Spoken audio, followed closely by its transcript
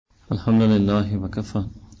الحمد لله وكفى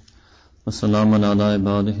وسلام على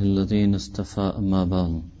عباده الذين اصطفى أما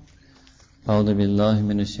بعد أعوذ بالله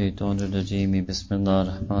من الشيطان الرجيم بسم الله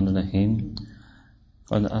الرحمن الرحيم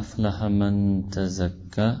قد أفلح من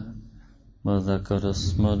تزكى وذكر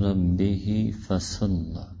اسم ربه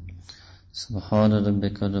فصلى سبحان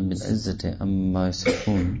ربك رب العزة عما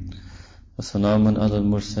يصفون وسلام على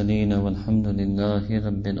المرسلين والحمد لله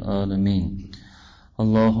رب العالمين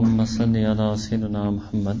اللهم صل على سيدنا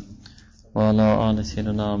محمد وعلى آل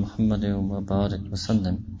سيدنا محمد وبارك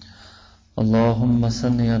وسلم اللهم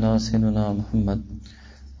صل على سيدنا محمد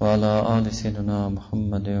وعلى آل سيدنا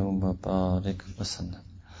محمد وبارك وسلم.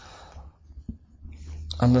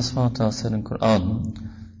 Allah subhanahu wa ta'ala said in Quran,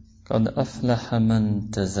 قَدْ أَفْلَحَ مَنْ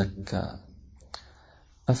تَزَكَّى.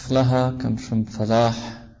 Aflaha comes from falah,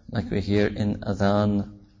 like we hear in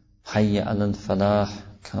adhan, hayya alal falah,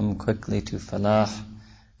 come quickly to falah.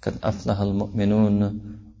 قَدْ أَفْلَحَ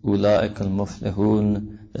الْمُؤْمِنُونَ أُولَٰئِكَ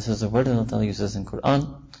الْمُفْلِحُونَ. This is a word that Allah uses in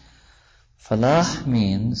Quran. Falah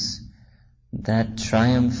means that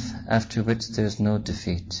triumph after which there is no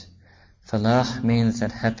defeat. Falah means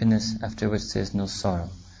that happiness after which there is no sorrow.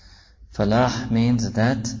 Falah means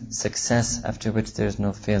that success after which there is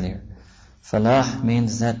no failure. Falah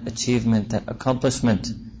means that achievement, that accomplishment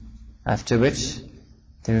after which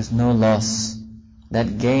there is no loss.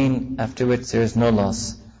 That gain after which there is no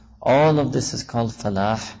loss. All of this is called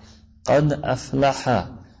falah. قَدْ أَفْلَحَ.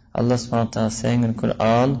 Allah subhanahu wa ta'ala is saying in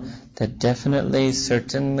Quran that definitely,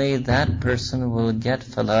 certainly that person will get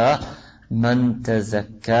falah. Man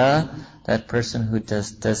tazakka, that person who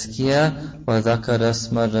does tazkiyah, wa dhakara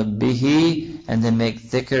asma rabbihi, and they make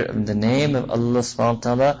dhikr of the name of Allah subhanahu wa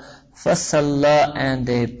ta'ala, fasalla, and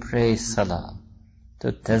they pray salah.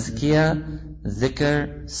 So tazkiyah,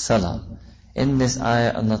 dhikr, salah. In this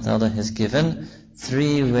ayah, Allah ta'ala has given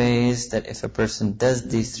 3 ways that if a person does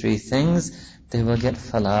these 3 things, they will get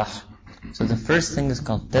falah. So the first thing is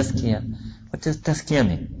called tazkiyah. What does tazkiyah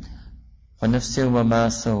mean? وَنَفْسٍ وَمَا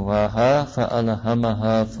سَوَّاهَا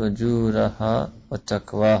فَأَلْهَمَهَا فُجُورَهَا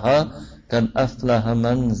وَتَقْوَاهَا قَدْ أَفْلَحَ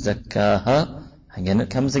مَنْ زَكَّاهَا. Again, it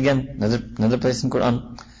comes again, another place in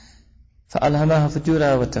Quran. فَأَلْهَمَهَا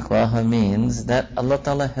فُجُورَهَا وَتَقْوَاهَا means that Allah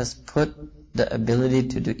Ta'ala has put the ability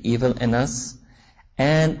to do evil in us,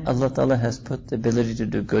 and Allah Ta'ala has put the ability to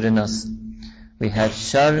do good in us. We have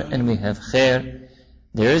shar and we have khair.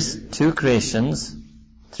 There is 2 creations,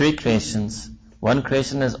 3 creations. One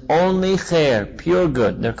creation has only khair, pure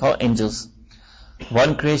good. They're called angels.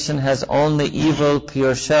 One creation has only evil,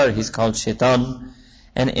 pure shar. He's called shaitan.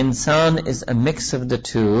 And insan is a mix of the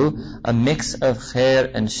 2, a mix of khair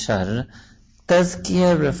and shar.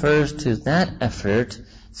 Tazkiyah refers to that effort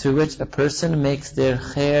through which a person makes their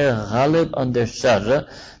khair ghalib on their shar.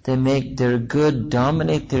 They make their good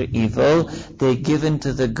dominate their evil. They give in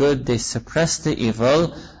to the good, they suppress the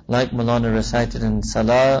evil. Like Maulana recited in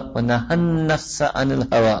Salah, وَنَهَا النَّفْسَ عَنِ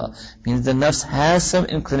الْهَوَىٰ, means the nafs has some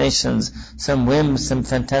inclinations, some whims, some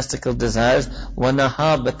fantastical desires.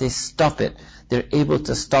 وَنَهَا, but they stop it. They're able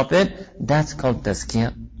to stop it. That's called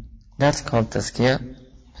tazkiyah. That's called tazkiyah.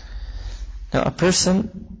 Now a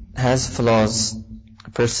person has flaws. A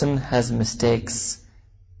person has mistakes.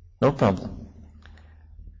 No problem.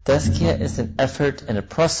 Tazkiyah is an effort and a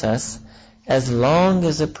process. As long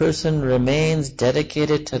as a person remains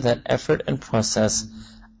dedicated to that effort and process,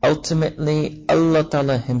 ultimately Allah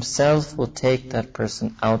Ta'ala Himself will take that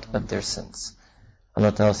person out of their sins.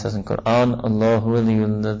 Allah Ta'ala says in Quran, Allahu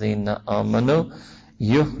waliyul ladhina amanu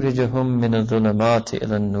yukhrijuhum min adh-dhulumati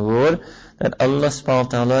ila an-nur, that Allah subhanahu wa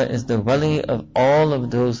ta'ala is the wali of all of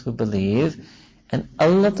those who believe, and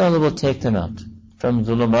Allah Ta'ala will take them out from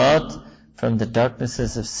dhulumat, from the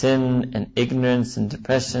darknesses of sin and ignorance and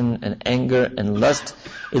depression and anger and lust,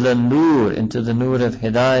 ila nur, into the nur of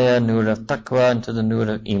hidayah, nur of taqwa, into the nur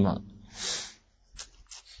of iman.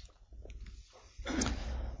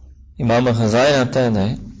 Imam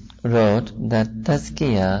al-Ghazali wrote that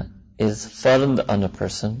tazkiyah is fard on a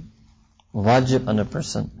person, wajib on a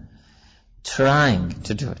person, trying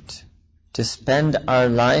to do it, to spend our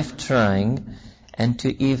life trying, and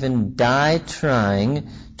to even die trying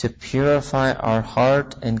to purify our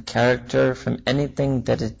heart and character from anything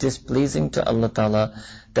that is displeasing to Allah Ta'ala.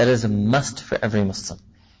 That is a must for every Muslim.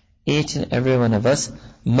 Each and every one of us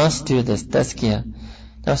must do this tazkiyah.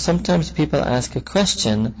 Now sometimes people ask a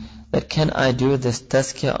question that, can I do this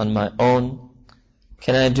tazkiyah on my own?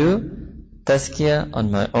 Can I do tazkiyah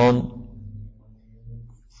on my own?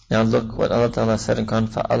 Now look what Allah Ta'ala said in Quran,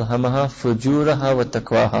 فَأَلْهَمَهَا فُجُورَهَا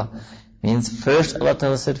وَتَقْوَاهَا. Means first Allah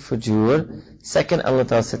Ta'ala said fujur, second Allah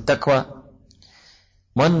Ta'ala said taqwa.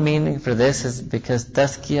 One meaning for this is because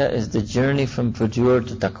tazkiyah is the journey from fujur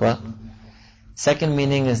to taqwa. Second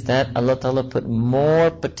meaning is that Allah Ta'ala put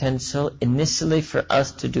more potential initially for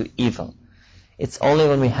us to do evil. It's only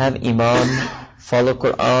when we have iman, follow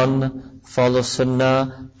Quran, follow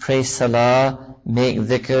sunnah, pray salah, make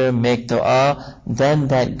dhikr, make dua, then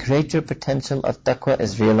that greater potential of taqwa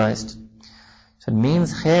is realized. So it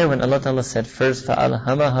means here when Allah Ta'ala said first,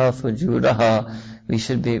 فَأَلْهَمَهَا فُجُورَهَا,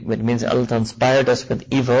 it means Allah Ta'ala inspired us with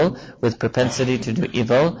evil, with propensity to do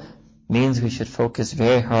evil, means we should focus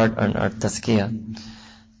very hard on our tazkiyah.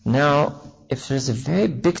 Now, if there's a very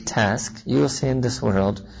big task, you will see in this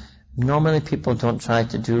world, normally people don't try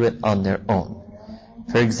to do it on their own.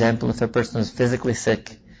 For example, if a person is physically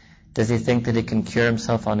sick, does he think that he can cure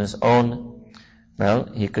himself on his own? Well,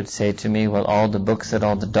 he could say to me, well, all the books that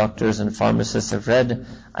all the doctors and pharmacists have read,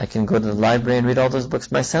 I can go to the library and read all those books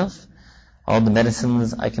myself. All the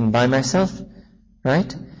medicines I can buy myself,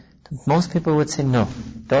 right? Most people would say, no,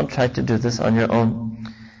 don't try to do this on your own.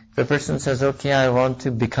 If a person says, okay, I want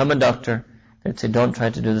to become a doctor, they'd say, don't try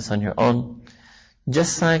to do this on your own.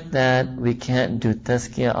 Just like that, we can't do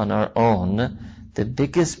tazkiyah on our own. The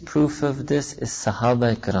biggest proof of this is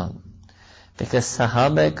Sahaba Ikram. Because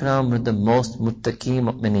Sahaba Ikram were the most muttaqi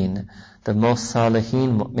mu'mineen, the most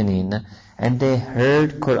salihin mu'mineen, and they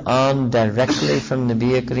heard Quran directly from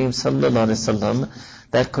Nabi Kareem sallallahu alaihi wasallam,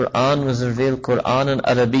 that Quran was revealed Quran in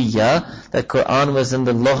Arabiya, that Quran was in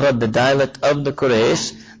the lugha, the dialect of the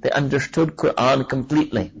Quraysh. They understood Quran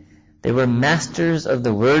completely. They were masters of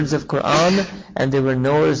the words of Quran, and they were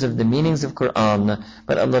knowers of the meanings of Quran.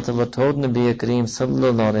 But Allah Ta'ala told Nabi Kareem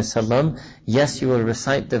sallallahu alaihi wasallam, yes, you will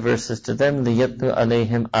recite the verses to them, لِيَتْلُ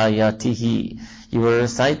عَلَيْهِمْ آيَاتِهِ. You will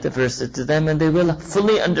recite the verses to them, and they will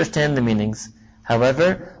fully understand the meanings.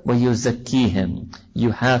 However, وَيُزَكِّيهِمْ,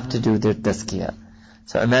 you have to do their tazkiyah.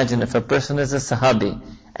 So imagine if a person is a sahabi,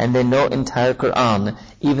 and they know entire Quran,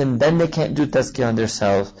 even then they can't do tazkiyah on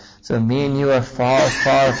themselves. So me and you are far,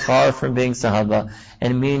 far, far from being sahaba.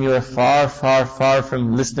 And me and you are far, far, far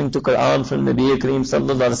from listening to Quran from Nabi Kareem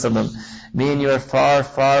sallallahu alaihi wasallam. Me and you are far,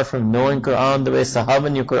 far from knowing Quran the way Sahaba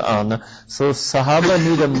knew Quran. So Sahaba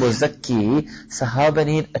need a muzakki, Sahaba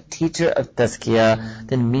need a teacher of tazkiyah.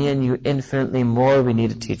 Then me and you infinitely more, we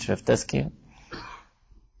need a teacher of tazkiyah.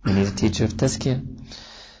 We need a teacher of tazkiyah.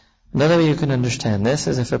 Another way you can understand this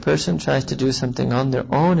is if a person tries to do something on their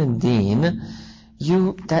own in deen,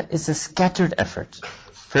 that is a scattered effort.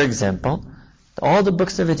 For example, all the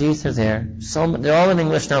books of hadith are there. They're all in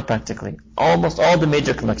English now practically. Almost all the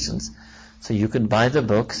major collections. So you could buy the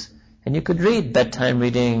books and you could read bedtime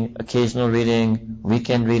reading, occasional reading,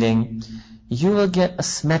 weekend reading. You will get a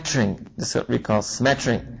smattering. This is what we call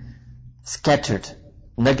smattering. Scattered.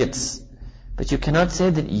 Nuggets. But you cannot say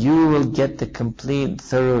that you will get the complete,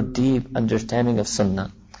 thorough, deep understanding of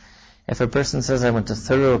Sunnah. If a person says, I want a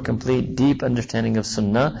thorough, complete, deep understanding of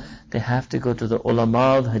Sunnah, they have to go to the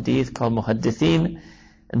ulama of hadith called muhaddithin,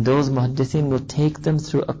 and those muhaddithin will take them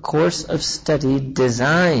through a course of study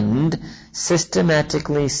designed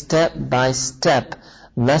systematically, step by step,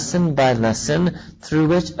 lesson by lesson, through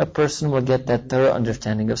which a person will get that thorough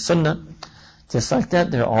understanding of Sunnah. Just like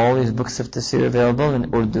that, there are always books of tafsir available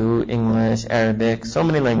in Urdu, English, Arabic, so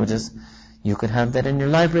many languages. You could have that in your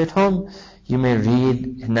library at home. You may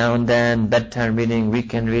read now and then, bedtime reading,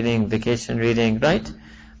 weekend reading, vacation reading, right?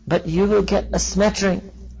 But you will get a smattering.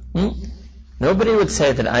 Nobody would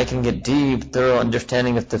say that I can get deep, thorough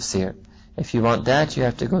understanding of tafsir. If you want that, you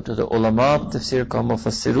have to go to the ulama of tafsir called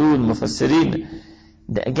mufassirin.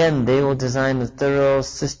 Again, they will design a thorough,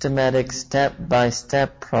 systematic,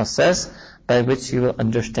 step-by-step process by which you will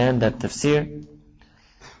understand that tafsir.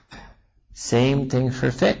 Same thing for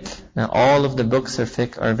fiqh. Now all of the books of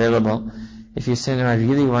fiqh are available. If you say, no, I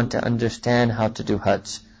really want to understand how to do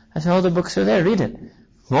Hajj, I say, all the books are there, read it.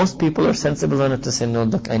 Most people are sensible enough to say, no,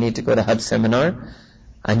 look, I need to go to Hajj seminar.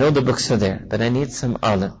 I know the books are there, but I need some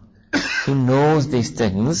alim who knows these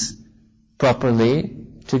things properly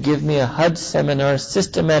to give me a Hajj seminar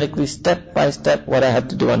systematically, step by step, what I have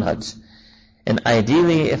to do on Hajj. And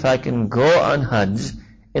ideally, if I can go on Hajj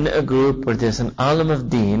in a group where there's an alim of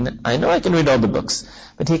deen, I know I can read all the books,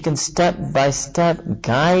 but he can step by step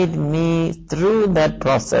guide me through that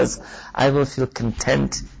process. I will feel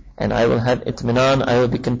content and I will have itminan, I will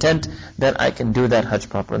be content that I can do that Hajj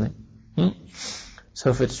properly.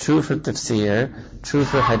 So if it's true for tafsir, true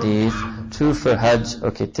for hadith, true for Hajj,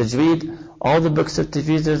 okay, tajweed, all the books of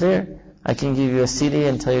tajweed are there. I can give you a CD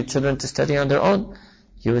and tell your children to study on their own.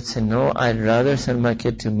 You would say, no, I'd rather send my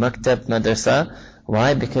kid to maktab, madrasa.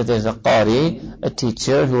 Why? Because there's a qari, a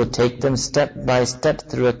teacher who will take them step by step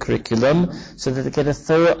through a curriculum so that they get a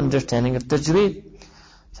thorough understanding of tajweed.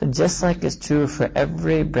 So just like it's true for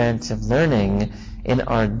every branch of learning in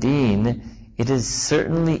our deen, it is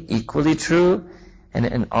certainly equally true, and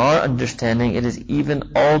in our understanding, it is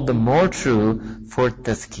even all the more true for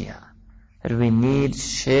tazkiyah. That we need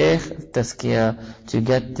Shaykh of tazkiyah to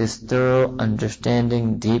get this thorough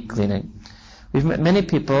understanding, deep cleaning. We've met many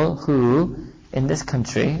people who, in this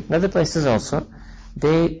country, and other places also,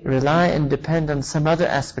 they rely and depend on some other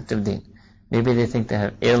aspect of deen. Maybe they think they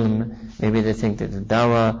have ilm, maybe they think they do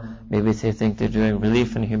dawah, maybe they think they're doing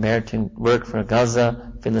relief and humanitarian work for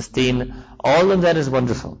Gaza, Palestine. All of that is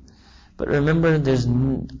wonderful. But remember,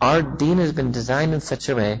 our deen has been designed in such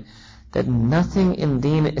a way that nothing in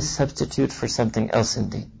deen is substitute for something else in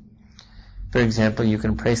deen. For example, you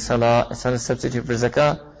can pray salah, it's not a substitute for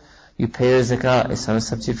zakah. You pay your zakah, it's not a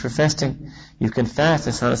substitute for fasting. You can fast,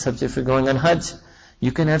 it's not a substitute for going on hajj.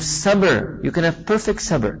 You can have sabr, you can have perfect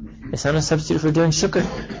sabr. It's not a substitute for doing shukr.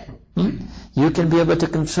 You can be able to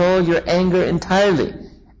control your anger entirely.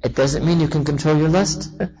 It doesn't mean you can control your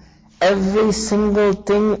lust. Every single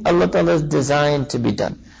thing Allah Ta'ala is designed to be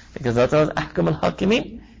done. Because Allah Ta'ala is Ahkam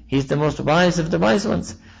al-Hakimin. He's the most wise of the wise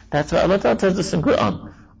ones. That's why Allah Ta'ala tells us in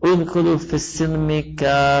Quran, Udkhulu fis-silmi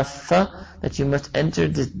kaffa, that you must enter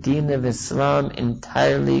the deen of Islam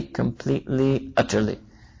entirely, completely, utterly.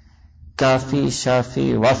 Kafi,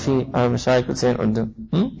 Shafi, Wafi, our Mashaykh would say in Urdu.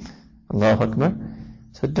 Allahu Akbar.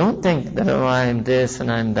 So don't think that, oh, I'm this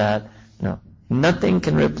and I'm that. No. Nothing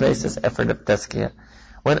can replace this effort of tazkiyah.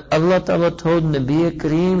 When Allah Ta'ala told Nabi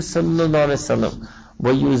Kareem Sallallahu Alaihi Wasallam,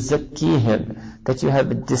 وَيُزَكِّيهِمْ, that you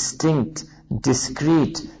have a distinct,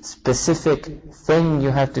 discrete, specific thing you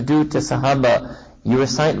have to do to Sahaba. You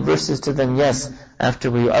recite verses to them, yes.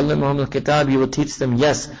 After وَيُعَلِّمُهُمُ الْكِتَابِ, you will teach them,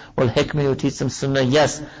 yes. وَالْحِكْمَةِ, you will teach them sunnah,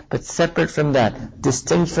 yes. But separate from that,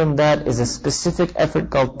 distinct from that, is a specific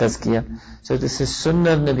effort called tazkiyah. So this is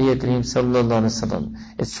sunnah of Nabi Kareem Sallallahu Alaihi Wasallam.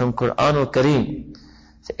 It's from Quran al-Kareem.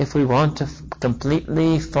 So if we want to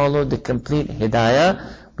completely follow the complete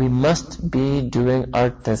hidayah, we must be doing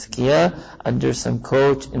our tazkiyah under some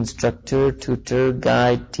coach, instructor, tutor,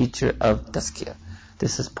 guide, teacher of tazkiyah.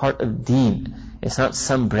 This is part of deen. It's not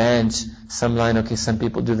some branch, some line, okay, some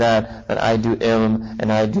people do that, but I do ilm,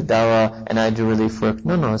 and I do dawah, and I do relief work.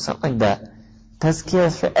 No, it's not like that. Tazkiyah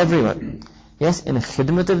is for everyone. Yes, in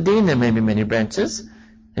khidmat of deen, there may be many branches.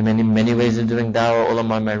 There are many ways of doing dawah.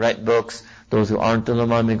 Ulama may write books. Those who aren't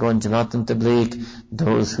ulama may go on Jamaat and Tabligh.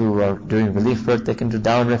 Those who are doing relief work, they can do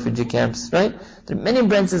dawah in refugee camps, right? There are many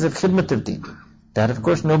branches of khidmat of deen. That, of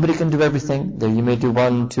course, nobody can do everything. There you may do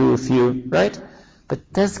one, two, a few, right?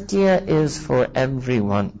 But tazkiyah is for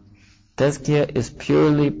everyone. Tazkiyah is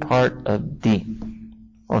purely part of deen.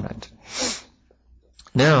 Alright.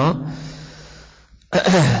 Now,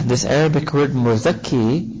 this Arabic word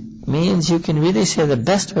muzakki means, you can really say the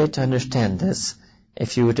best way to understand this,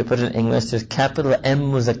 if you were to put it in English, there's capital M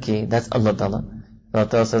muzakki, that's Allah Ta'ala. Allah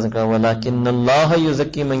Ta'ala says in Quran, وَلَكِنَّ اللَّهَ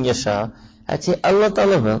يُزَكِّي مَنْ يَشَاءُ. Actually, Allah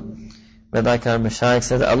Ta'ala will. But like our Mashaykh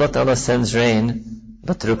says, Allah Ta'ala sends rain,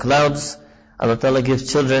 but through clouds. Allah Ta'ala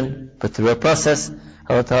gives children, but through a process.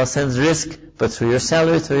 Allah Ta'ala sends rizq, but through your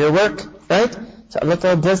salary, through your work, right? So Allah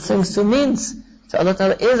Ta'ala does things through means. So Allah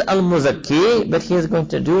Ta'ala is al-muzakki, but He is going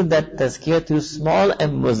to do that tazkiyah through small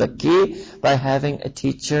m muzakki by having a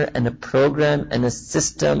teacher and a program and a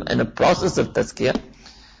system and a process of tazkiyah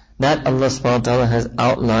that Allah subhanahu wa ta'ala has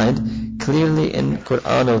outlined clearly in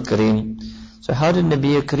Quran al-Kareem. So how did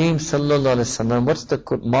Nabi Kareem Sallallahu Alaihi Wasallam, what's the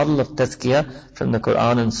model of tazkiyah from the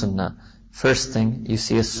Quran and Sunnah? First thing you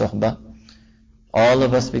see is suhbah. All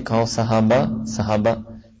of us we call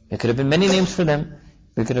sahaba. There could have been many names for them.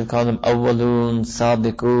 We could have called them awwaloon,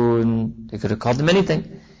 sabiqoon. We could have called them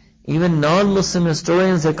anything. Even non-Muslim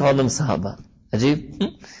historians, they call them sahaba.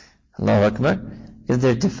 Ajib. Allahu Akbar. Because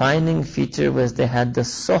their defining feature was they had the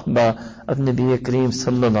suhbah of Nabi Kareem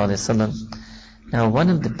Sallallahu Alaihi Wasallam. Now one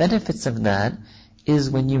of the benefits of that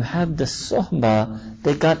is when you have the suhbah,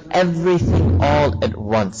 they got everything all at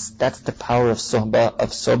once. That's the power of suhbah, of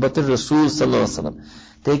sohbatul Rasul Sallallahu Alaihi Wasallam.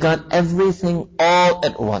 They got everything all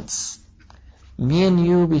at once. Me and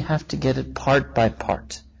you, we have to get it part by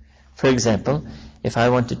part. For example, if I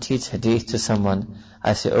want to teach hadith to someone,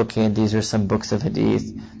 I say, okay, these are some books of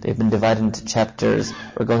hadith. They've been divided into chapters.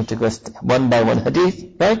 We're going to go one by one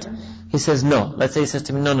hadith, right? He says, no. Let's say he says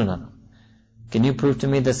to me, no. Can you prove to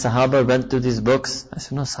me that Sahaba went through these books? I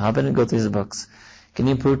said, no, Sahaba didn't go through these books. Can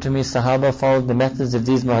you prove to me Sahaba followed the methods of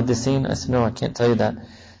these muhaddiseen? I said, no, I can't tell you that.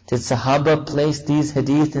 Did Sahaba place these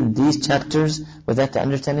hadith in these chapters? Was that the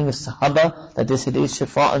understanding of Sahaba, that this hadith should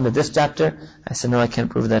fall under this chapter? I said, no, I can't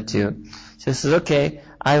prove that to you. So he says, okay,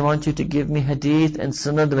 I want you to give me hadith and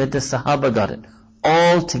sunnah the way the Sahaba got it.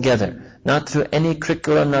 all together. Not through any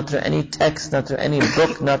curriculum, not through any text, not through any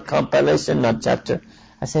book, not compilation, not chapter.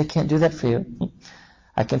 I say I can't do that for you.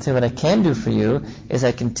 I can say what I can do for you is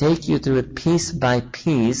I can take you through it piece by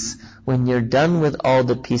piece. When you're done with all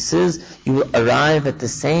the pieces, you will arrive at the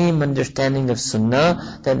same understanding of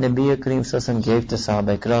Sunnah that Nabi Kareem Sallallahu gave to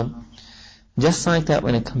Sahaba Ikram. Just like that,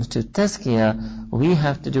 when it comes to tazkiyah, we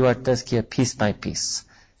have to do our tazkiyah piece by piece,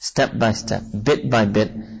 step by step, bit by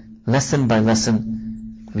bit, lesson by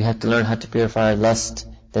lesson. We have to learn how to purify our lust,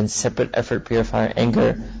 then separate effort purify our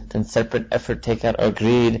anger, then separate effort take out our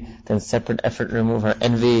greed, then separate effort remove our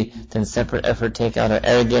envy, then separate effort take out our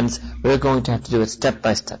arrogance. We're going to have to do it step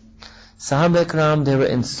by step. Sahaba Ikram, they were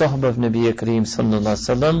in Sohbah of Nabi Kareem Sallallahu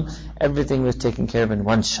Alaihi Wasallam. Everything was taken care of in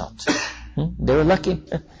one shot. They were lucky.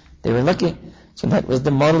 They were lucky. So that was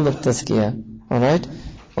the model of tazkiyah. Alright?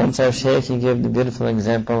 Once our Shaykh, he gave the beautiful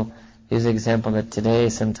example. His example that today,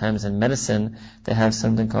 sometimes in medicine, they have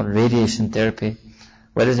something called radiation therapy.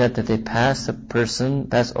 What is that? That they pass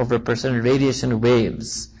over a person radiation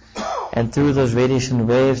waves. And through those radiation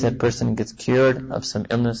waves, that person gets cured of some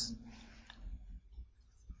illness.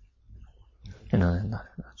 I'm not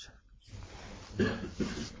sure.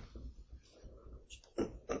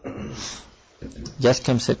 Just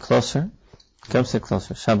come sit closer. Come sit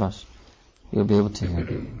closer. Shabash. You'll be able to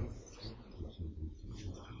hear.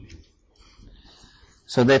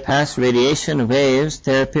 So they pass radiation waves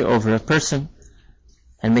therapy over a person.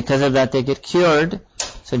 And because of that they get cured.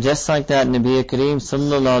 So just like that, Nabi Kareem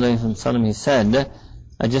Sallallahu Alaihi Wasallam, he said,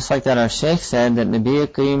 just like that our Shaykh said, that Nabi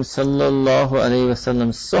Kareem Sallallahu Alaihi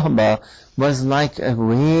Wasallam's sohbah was like a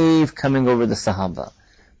wave coming over the Sahaba.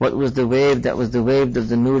 What was the wave? That was the wave of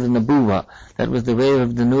the Nur Nabuwa. That was the wave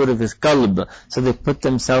of the Nur of his qalb. So they put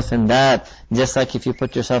themselves in that, just like if you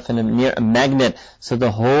put yourself near a magnet. So the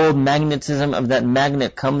whole magnetism of that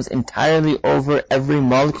magnet comes entirely over every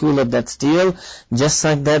molecule of that steel. Just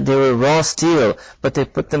like that, they were raw steel, but they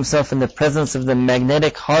put themselves in the presence of the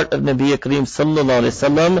magnetic heart of Nabi Kareem Sallallahu Alaihi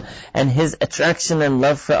Wasallam, and his attraction and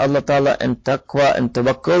love for Allah Ta'ala and taqwa and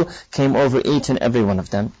tawakkul came over each and every one of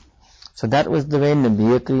them. So that was the way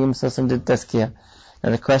Nabi Kareem Sallallahu did tazkiyah. Now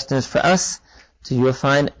the question is for us, so you will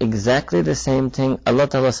find exactly the same thing. Allah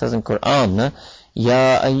Ta'ala says in Quran,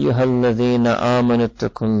 Ya ayyuhalladhina amanu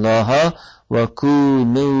ittaqullaha wa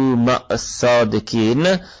kunu ma'as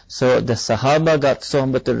sadiqin. So the Sahaba got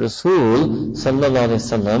sohbat al-Rasul Sallallahu Alaihi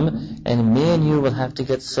Wasallam, and me and you will have to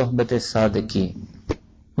get sohbat al-Sadiqin.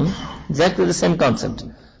 Exactly the same concept.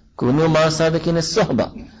 Kunu ma'as sadiqin is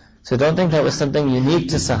sohbah. So don't think that was something unique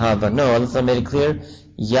to Sahaba. No, Allah made it clear.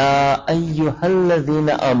 Ya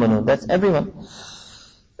ayyuhalladhina amanu. That's everyone.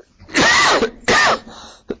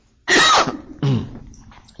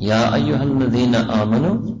 Ya ayyuhalladhina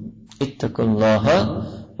amanu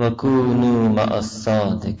ittaqullaha wa kunu ma'as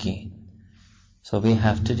sadiqin. So we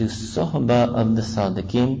have to do sohbah of the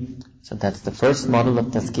sadiqin. So that's the first model of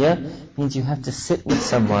tazkiyah. Means you have to sit with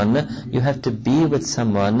someone, you have to be with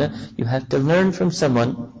someone, you have to learn from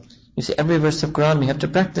someone. You see, every verse of Quran we have to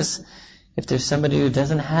practice. If there's somebody who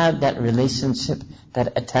doesn't have that relationship,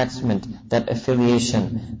 that attachment, that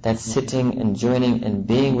affiliation, that sitting and joining and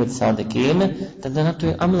being with Sadiqeen, then they're not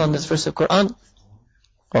doing amal on this verse of Quran.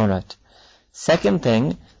 Alright. Second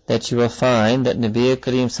thing that you will find that Nabi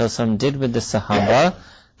Kareem Sallallahu did with the Sahaba,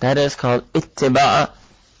 that is called ittiba'.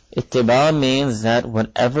 Ittiba' means that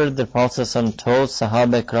whatever the Prophet told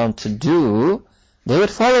Sahaba Ikram to do, they would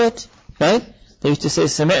follow it. Right? They used to say,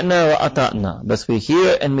 Sami'na wa ata'na. But we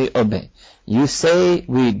hear and we obey. You say,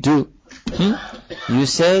 we do. You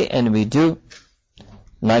say and we do.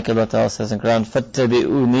 Like Allah Ta'ala says in Quran,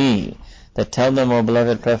 Fattabi'uni. That tell them, O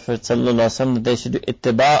beloved Prophet Sallallahu Alaihi Wasallam, that they should do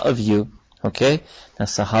ittiba' of you. Okay? Now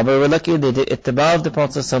Sahaba were lucky, they did ittiba' of the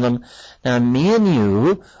Prophet Sallallahu. Now me and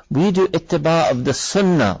you, we do ittiba' of the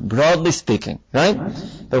sunnah, broadly speaking. Right?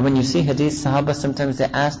 But when you see hadith, Sahaba sometimes they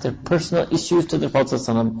ask their personal issues to the Prophet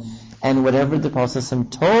Sallallahu. And whatever the Prophet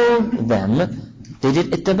told them, they did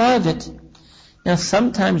ittiba' of it. Now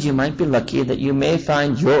sometimes you might be lucky that you may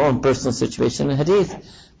find your own personal situation in hadith.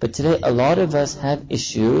 But today a lot of us have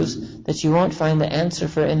issues that you won't find the answer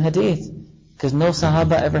for in hadith. Because no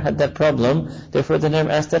Sahaba ever had that problem, therefore they never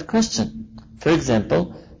asked that question. For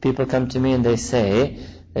example, people come to me and they say,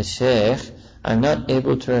 Shaykh, I'm not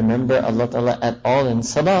able to remember Allah Ta'ala at all in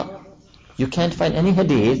Salah. You can't find any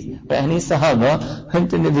hadith where any Sahaba went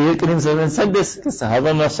to Nabi Kareem and said this. Because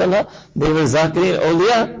Sahaba, mashallah, they were Zakirin,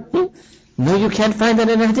 awliya. No, you can't find that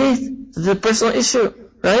in hadith. It's a personal issue,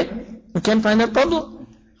 right? You can't find that problem.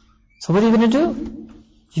 So what are you going to do?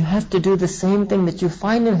 You have to do the same thing that you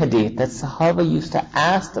find in hadith, that Sahaba used to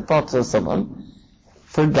ask the Prophet ﷺ,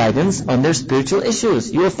 for guidance on their spiritual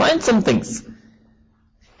issues. You will find some things.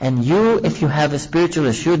 And you, if you have a spiritual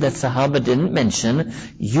issue that Sahaba didn't mention,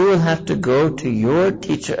 you will have to go to your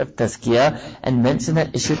teacher of tazkiyah and mention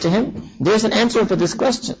that issue to him. There's an answer for this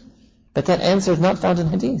question, but that answer is not found in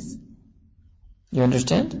hadith. You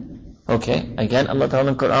understand? Okay, again Allah Ta'ala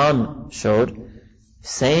in Quran showed,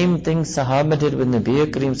 same thing Sahaba did with Nabi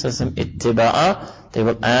Kareem Sallallahu Alaihi Wasallam, ittiba'a, they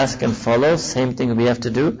will ask and follow, same thing we have to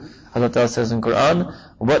do. Allah Ta'ala says in Quran,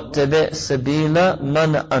 وَاتَّبِعْ سَبِيلَ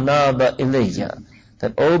مَنْ أَنَابَ إِلَيَّ,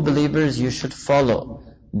 that all believers, you should follow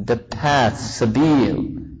the path,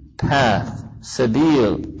 sabil,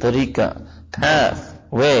 tariqa, path,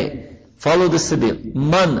 way. Follow the sabil.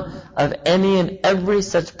 Man, of any and every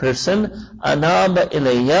such person, anaba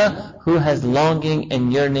ilayya, who has longing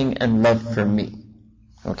and yearning and love for me.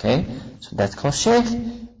 Okay? So that's called shaykh.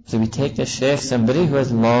 So we take a shaykh, somebody who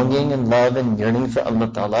has longing and love and yearning for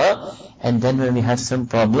Allah Ta'ala, and then when we have some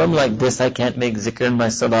problem like this, I can't make zikr in my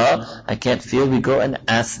salah, I can't feel, we go and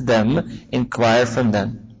ask them, inquire from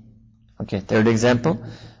them. Okay, third example.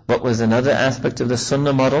 What was another aspect of the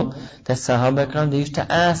sunnah model? That Sahaba Ikram, they used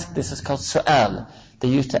to ask, this is called su'al. They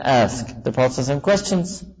used to ask the Prophet some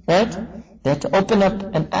questions, right? They had to open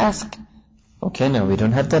up and ask. Okay, now we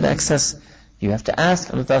don't have that access. You have to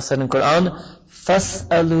ask. Allah Ta'ala said in Quran,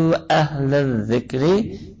 فَاسْأَلُوا أَهْلَ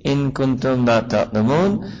الذِّكْرِ إِن كُنْتُمْ لَا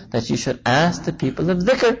تَعْلَمُونَ, that you should ask the people of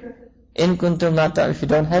dhikr. إِن كُنْتُمْ لَا تَعْلَمُونَ, if you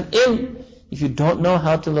don't have ilm, if you don't know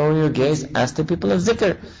how to lower your gaze, ask the people of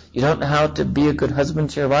zikr. You don't know how to be a good husband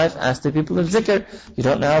to your wife, ask the people of zikr. You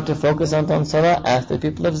don't know how to focus on salah, ask the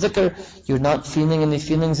people of zikr. You're not feeling any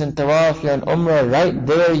feelings in tawaf, you're on umrah, right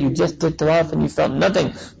there, you just did tawaf and you felt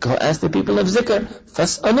nothing. Go ask the people of zikr.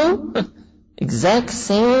 فَاسْأَلُوا. Exact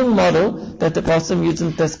same model that the Prophet used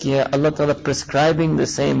in tazkiyah, Allah Ta'ala prescribing the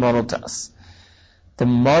same model to us. The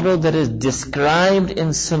model that is described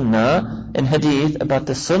in sunnah, in hadith, about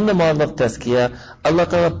the sunnah model of tazkiyah, Allah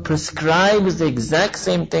Ta'ala prescribes the exact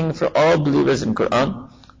same thing for all believers in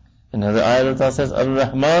Quran. Another ayah, Allah Ta'ala says,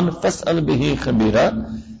 Ar-Rahman fas'al bihi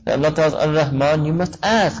khabira. Allah Ta'ala says, Ar-Rahman, you must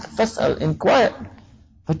ask, fas'al, inquire.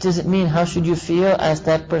 What does it mean? How should you feel as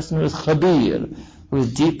that person who is khabir, who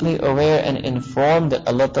is deeply aware and informed that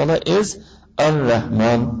Allah Ta'ala is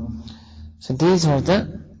Ar-Rahman. So these are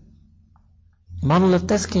the model of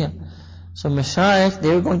tazkiyah. So mashayikh,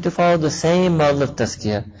 they are going to follow the same model of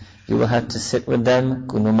tazkiyah. You will have to sit with them,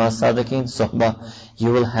 kunuma sadiqin, sohbah.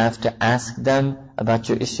 You will have to ask them about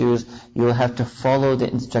your issues. You will have to follow the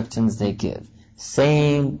instructions they give.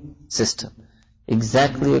 Same system.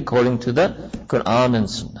 Exactly according to the Quran and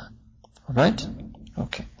Sunnah. Alright?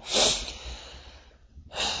 Okay.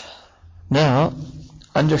 Now,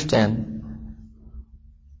 understand,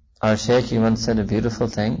 our Shaykh, he once said a beautiful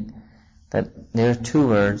thing, that there are two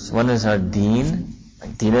words. One is our deen,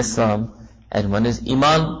 like deen Islam, and one is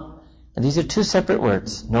iman. And these are two separate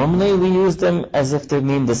words. Normally we use them as if they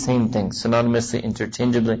mean the same thing, synonymously,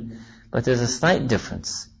 interchangeably. But there's a slight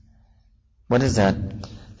difference. What is that?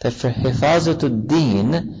 That for hifazatul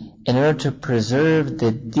deen, in order to preserve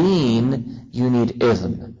the deen, you need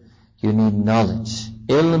ilm. You need knowledge.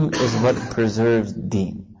 Ilm is what preserves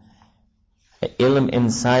deen. Ilm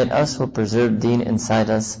inside us will preserve deen inside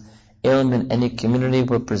us. Ilm in any community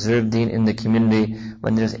will preserve deen in the community.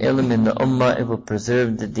 When there's ilm in the ummah, it will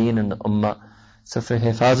preserve the deen in the ummah. So for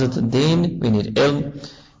hifazatul deen, we need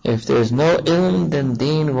ilm. If there's no ilm, then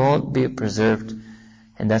deen won't be preserved.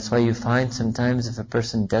 And that's why you find sometimes if a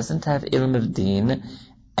person doesn't have ilm of deen,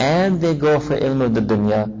 and they go for ilm of the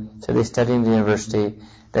dunya, so they study in the university,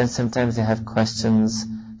 then sometimes they have questions,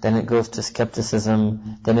 then it goes to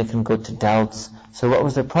skepticism, then it can go to doubts. So what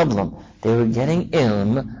was the problem? They were getting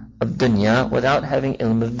ilm of dunya without having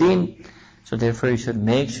ilm of deen. So therefore you should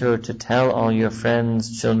make sure to tell all your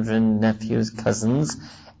friends, children, nephews, cousins,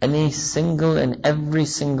 any single and every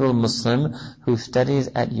single Muslim who studies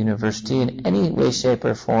at university in any way, shape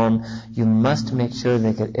or form, you must make sure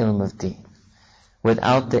they get ilm of deen.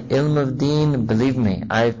 Without the ilm of deen, believe me,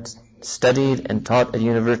 I've studied and taught at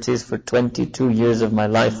universities for 22 years of my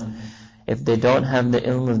life. If they don't have the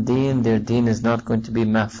ilm of deen, their deen is not going to be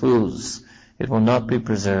mahfuz. It will not be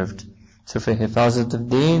preserved. So for hifazat of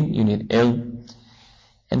deen, you need ilm.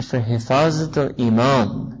 And for hifazat al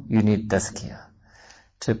iman, you need tazkiyah.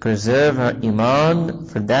 To preserve our iman,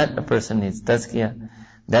 for that a person needs tazkiyah.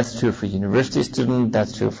 That's true for university student,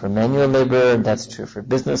 that's true for manual laborer, that's true for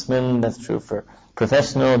businessmen, that's true for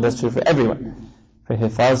professional, that's true for everyone. For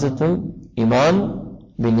hifazatul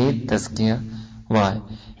iman, we need tazkiyah. Why?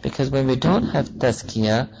 Because when we don't have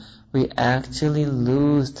tazkiyah, we actually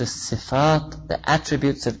lose the sifat, the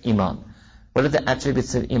attributes of iman. What are the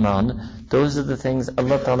attributes of Iman? Those are the things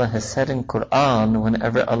Allah Ta'ala has said in Quran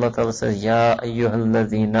whenever Allah Ta'ala says, Ya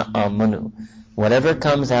ayyuhalladhina amanu. Whatever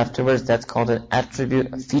comes afterwards, that's called an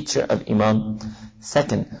attribute, a feature of Iman.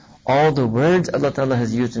 Second, all the words Allah Ta'ala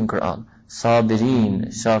has used in Quran. Sabirin,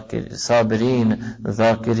 Shakir, Sabirin,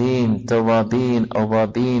 Zakirin, Tawabin,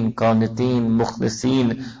 Awabin, Qanitin,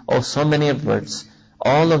 Mukhlisin. Oh, so many of words.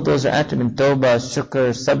 All of those are attributes. Tawbah,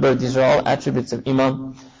 Shukr, Sabr, these are all attributes of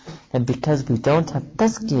Iman. And because we don't have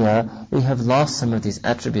tazkiyah, we have lost some of these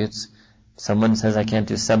attributes. Someone says, I can't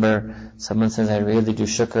do sabr. Someone says, I really do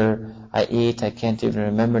shukr. I eat, I can't even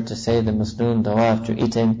remember to say the masnoon dua after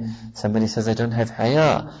eating. Somebody says, I don't have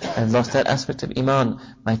haya. I've lost that aspect of iman.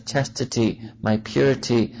 My chastity, my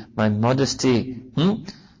purity, my modesty.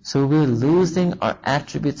 So we're losing our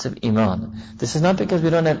attributes of iman. This is not because we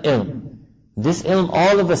don't have ilm. This ilm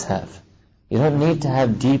all of us have. You don't need to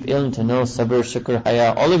have deep ilm to know sabr, shukr,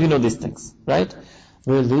 haya. All of you know these things, right?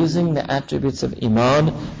 We're losing the attributes of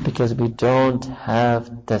iman because we don't have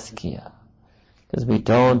tazkiyah. Because we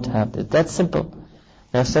don't have this. That's simple.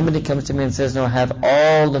 Now if somebody comes to me and says, no, I have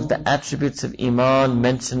all of the attributes of iman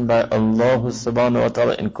mentioned by Allah subhanahu wa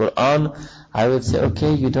ta'ala in Quran, I would say,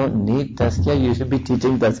 okay, you don't need tazkiyah, you should be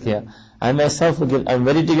teaching tazkiyah. I myself I'm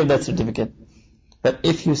ready to give that certificate. But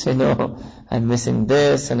if you say, no, I'm missing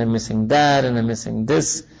this, and I'm missing that, and I'm missing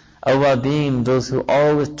this, awabin, those who are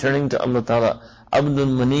always turning to Allah Ta'ala,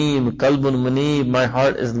 abdun munib, qalbun munib, my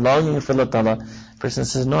heart is longing for Allah Ta'ala. Person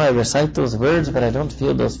says, no, I recite those words, but I don't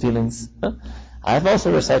feel those feelings. I've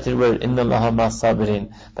also recited the word, inna allaha ma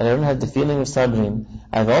sabirin, but I don't have the feeling of sabirin.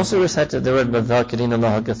 I've also recited the word, zakirin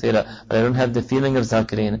allaha kathira, but I don't have the feeling of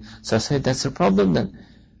zakirin. So I say, that's a problem then.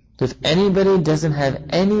 If anybody doesn't have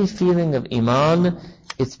any feeling of iman,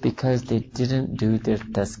 it's because they didn't do their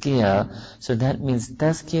tazkiyah. So that means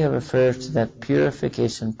tazkiyah refers to that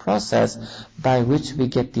purification process by which we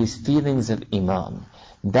get these feelings of iman.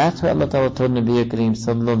 That's why Allah Ta'ala told Nabi Kareem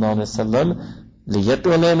Sallallahu Alaihi Wasallam, لِيَتْوَ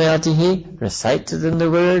لَيْمَيَاتِهِ, recite to them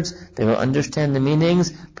the words, they will understand the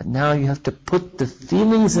meanings, but now you have to put the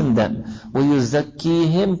feelings in them.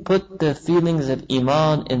 وَيُزَكِّيهِمْ, put the feelings of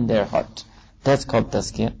iman in their heart. That's called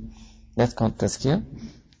tazkiyah. That's called tazkiyah.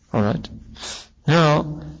 Alright. Now,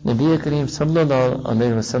 Nabi Kareem Sallallahu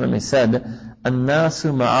Alaihi Wasallam, he said,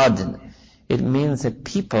 An-nasu ma'adin. It means that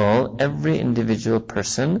people, every individual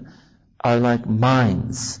person, are like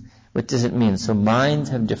mines. What does it mean? So mines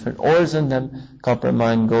have different ores in them. Copper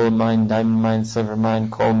mine, gold mine, diamond mine, silver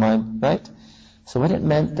mine, coal mine, right? So what it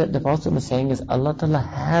meant that the Prophet was saying is Allah Ta'ala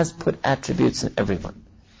has put attributes in everyone.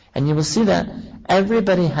 And you will see that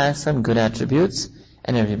everybody has some good attributes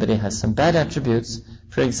and everybody has some bad attributes.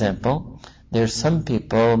 For example, there are some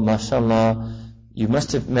people, mashallah, you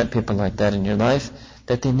must have met people like that in your life,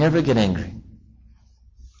 that they never get angry.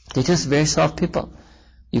 They're just very soft people.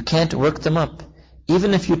 You can't work them up.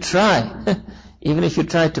 Even if you try, even if you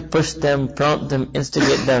try to push them, prompt them,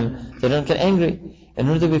 instigate them, they don't get angry. In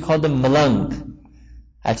order we call them malang.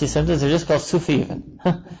 Actually, sometimes they're just called Sufi even.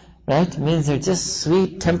 Right? It means they're just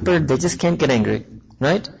sweet-tempered, they just can't get angry.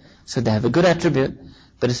 Right? So they have a good attribute.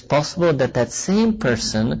 But it's possible that that same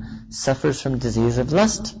person suffers from disease of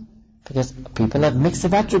lust. Because people have mix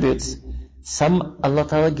of attributes. Some Allah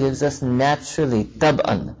Ta'ala gives us naturally,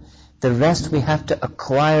 tab'an. The rest we have to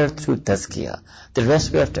acquire through tazkiyah. The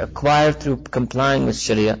rest we have to acquire through complying with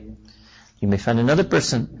sharia. You may find another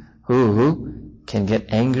person who can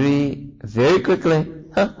get angry very quickly.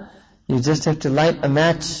 You just have to light a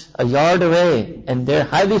match a yard away, and they're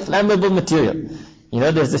highly flammable material. You know,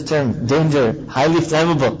 there's this term, danger, highly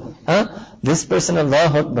flammable. This person,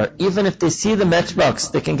 Allahu Akbar, even if they see the matchbox,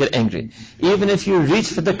 they can get angry. Even if you reach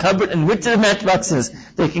for the cupboard in which the matchbox is,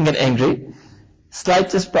 they can get angry.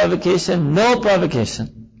 Slightest provocation, no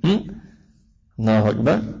provocation. Allahu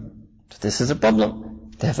Akbar. So this is a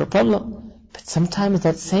problem. They have a problem. But sometimes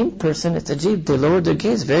that same person, it's ajib, they lower their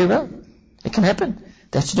gaze very well. It can happen.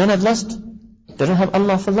 They actually don't have lust. They don't have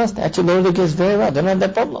Allah for lust. They actually lower their gaze very well. They don't have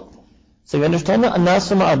that problem. So you understand that?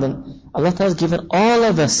 An-nasu ma'adan. Allah Ta'ala has given all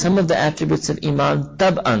of us some of the attributes of iman,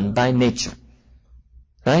 tab'an, by nature.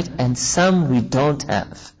 Right? And some we don't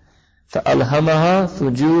have. فَأَلْهَمَهَا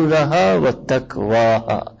فُجُورَهَا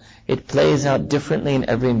وَالتَّقْوَاهَا. It plays out differently in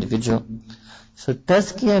every individual. So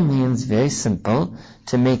tazkiyah means very simple,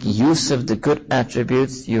 to make use of the good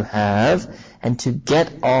attributes you have and to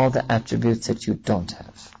get all the attributes that you don't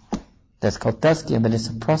have. That's called tazkiyah, but it's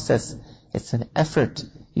a process. It's an effort.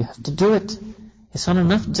 You have to do it. It's not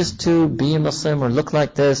enough just to be a Muslim or look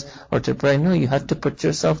like this or to pray. No, you have to put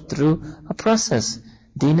yourself through a process.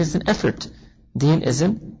 Deen is an effort. Deen is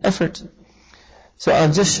an effort. So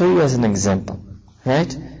I'll just show you as an example.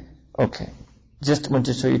 Right? Okay. just want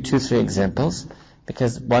to show you 2-3 examples.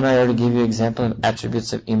 Because one, I already gave you example of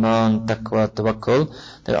attributes of Iman, Taqwa, Tawakkul.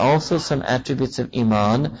 There are also some attributes of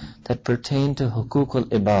Iman that pertain to Hukukul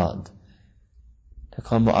Ibad. They're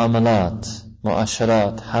called Mu'amalat,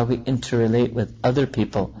 Mu'asharat, how we interrelate with other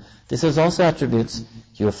people. This is also attributes.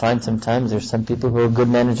 You will find sometimes there's some people who are good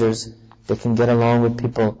managers. They can get along with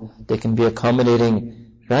people. They can be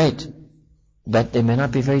accommodating, right? But they may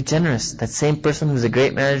not be very generous. That same person who's a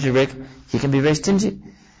great manager, he can be very stingy.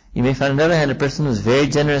 You may find on the other hand a person who's very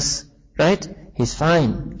generous, right? He's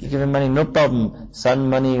fine. You give him money, no problem. Son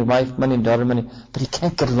money, wife money, daughter money. But he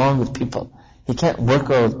can't get along with people. He can't work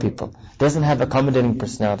well with people. Doesn't have accommodating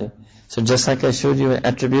personality. So just like I showed you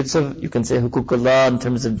attributes of, you can say Hukukullah in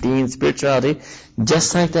terms of deen, spirituality,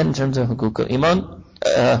 just like that in terms of Hukukul Iman,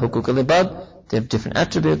 Hukukul Ibad, they have different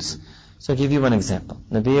attributes. So I'll give you one example.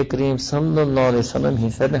 Nabi Kareem sallallahu alayhi wa sallam, he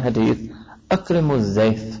said in hadith, Akrimul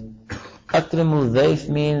Zayf. Akrimul Zayf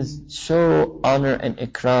means show honor and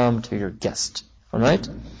ikram to your guest. Alright?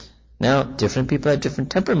 Now, different people have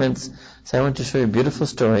different temperaments. So I want to show you a beautiful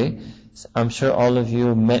story. I'm sure all of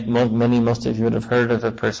you, most of you would have heard of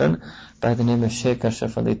a person by the name of Sheikh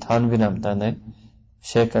Ashraf Ali Thanvi Namtane.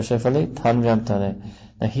 Sheikh Ashraf Ali Thanvi Namtane.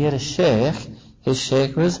 Now he had a sheikh. His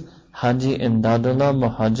sheikh was Haji Imdadullah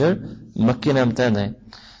Muhajir Makki Namtane.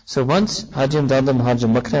 So once Haji Imdadullah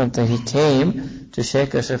Muhajir Makki Namtane, he came to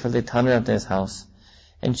Sheikh Ashraf Ali Thanvi Namtane's house.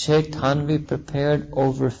 And Sheikh Thanvi prepared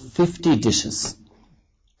over 50 dishes.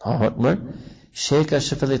 Sheikh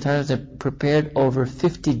Ashraf Ali Thanvi prepared over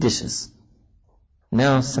 50 dishes.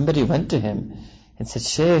 Now somebody went to him and said,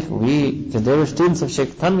 Sheikh, because they were students of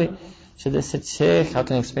Sheikh Thanvi, so they said, Sheikh, how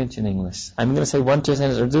can I explain to you in English? I'm going to say 1 2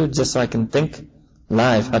 sentences Urdu just so I can think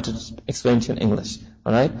live how to explain to you in English.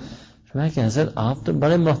 Alright? So मैं कहा, Hazrat, आप तो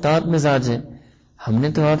बड़े मुहतात मिजाज हैं.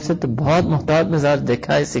 हमने तो आपसे तो बहुत मुहतात मिजाज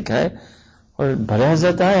देखा है, सीखा है. और बड़े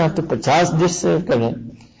हजरत आए, आप तो 50 डिश सर्व कर रहे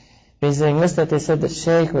हैं. Means in English that they said that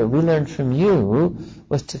Shaykh, what we learned from you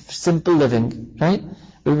was to simple living, right?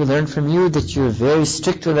 We learned from you that you were very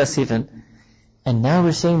strict with us even. And now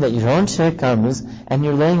we're seeing that your own Shaykh comes and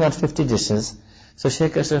you're laying out 50 dishes. So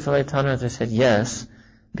Shaykh Ashraf Ali Thanvi said, yes,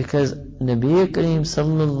 because Nabi Kareem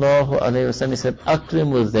sallallahu alayhi wa sallam said,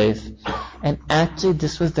 Akrimul Zayf. And actually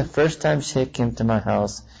this was the first time Shaykh came to my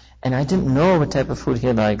house. And I didn't know what type of food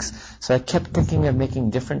he likes. So I kept thinking of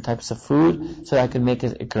making different types of food so I could make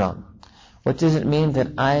his ikram. What does it mean?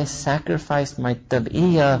 That I sacrificed my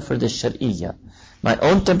tab'iyya for the shar'iyya. My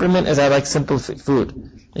own temperament is I like simple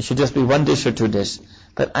food. It should just be 1 dish or 2 dish.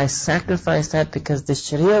 But I sacrificed that because the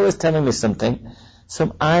sharia was telling me something.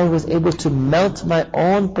 So I was able to melt my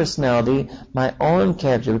own personality, my own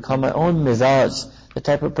character, we call my own mizaj, the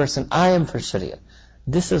type of person I am for sharia.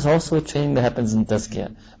 This is also a training that happens in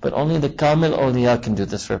tazkiyah. But only the kamil awliya can do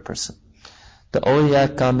this for a person. The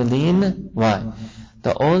awliya kamilin, why?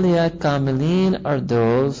 The awliya kamilin are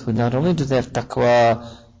those who not only do they have taqwa,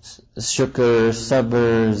 shukr,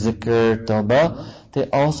 sabr, zikr, tawbah, they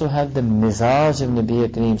also have the mizaj of Nabi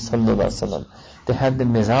Kareem sallallahu alaihi wasallam. They have the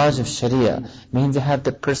mizaj of sharia, means they have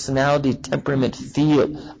the personality, temperament,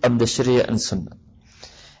 feel of the sharia and sunnah.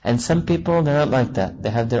 And some people, they're not like that. They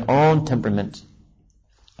have their own temperament.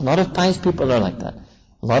 A lot of pious people are like that.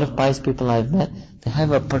 A lot of pious people I've met, they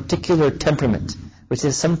have a particular temperament, which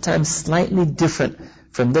is sometimes slightly different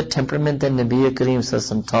from the temperament that Nabi Kareem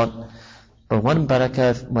sallallahu taught. But one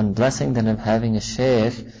barakah, one blessing that of having a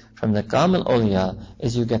shaykh from the Kamil Awliya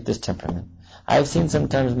is you get this temperament. I've seen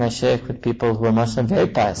sometimes my shaykh with people who are mashallah very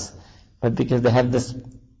pious, but because they have this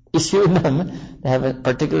issue in them, they have a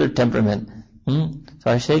particular temperament. So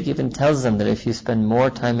our shaykh even tells them that if you spend more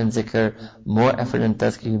time in zikr, more effort in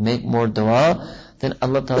tazkir, you make more dua, then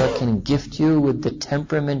Allah Ta'ala can gift you with the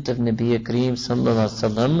temperament of Nabi Kareem sallallahu alaihi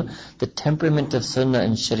wasallam, the temperament of sunnah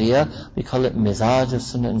and sharia. We call it mizaj of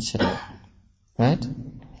sunnah and sharia. Right?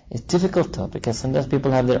 It's difficult though, because sometimes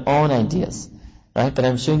people have their own ideas. Right? But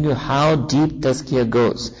I'm showing you how deep tazkiyah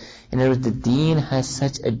goes. In other words, the deen has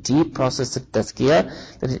such a deep process of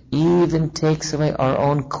tazkiyah that it even takes away our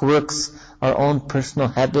own quirks, our own personal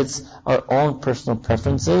habits, our own personal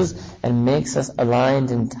preferences, and makes us aligned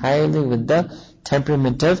entirely with the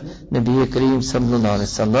temperament of Nabi Kareem sallallahu alaihi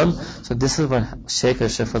wasallam. So this is what Shaykh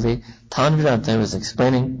Ashraf Ali Thanvi was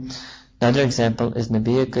explaining. Another example is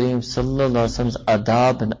Nabi Kareem sallallahu alaihi wasallam's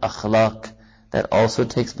adab and akhlaq. That also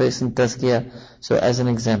takes place in tazkiyah. So as an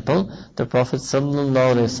example, the Prophet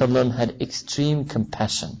sallallahu alaihi wasallam had extreme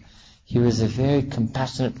compassion. He was a very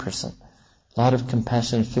compassionate person. A lot of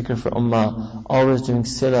compassion, fikr for ummah, always doing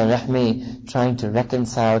sila, rahmi, trying to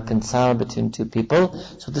reconcile between two people.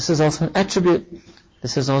 So this is also an attribute.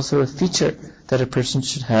 This is also a feature that a person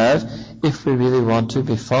should have if we really want to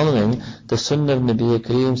be following the Sunnah of Nabi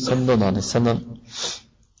Kareem Sallallahu Alaihi Wasallam.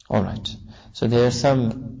 Alright. So there are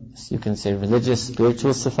some, you can say, religious,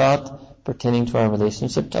 spiritual sifat pertaining to our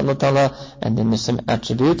relationship to Allah Ta'ala, and then there's some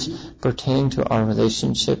attributes pertaining to our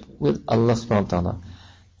relationship with Allah Subhanahu Wa Ta'ala.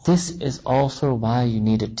 This is also why you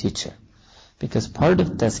need a teacher. Because part of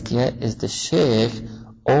tazkiyah is the shaykh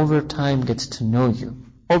over time gets to know you.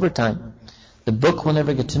 Over time. The book will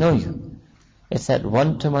never get to know you. It's that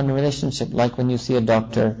one-to-one relationship, like when you see a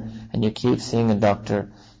doctor and you keep seeing a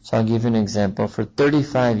doctor. So I'll give you an example. For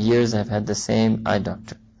 35 years I've had the same eye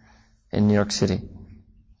doctor in New York City.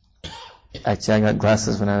 Actually, I got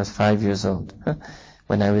glasses when I was 5 years old.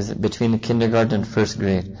 When I was between the kindergarten and first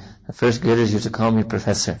grade. The first graders used to call me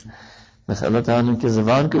professor. I ended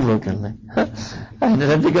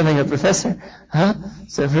up becoming a professor.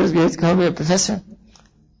 So first graders called me a professor.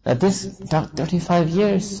 Now this, 35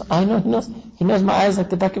 years, I know he knows my eyes like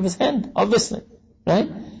the back of his hand, obviously. Right?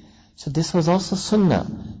 So this was also sunnah.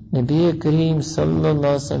 Nabi Kareem Sallallahu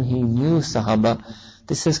Alaihi Wasallam, he knew Sahaba.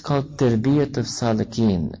 This is called tarbiyat of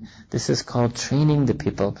salikeen. This is called training the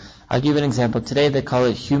people. I'll give you an example. Today they call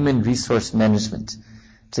it human resource management.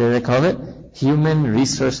 Today they call it human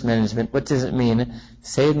resource management. What does it mean?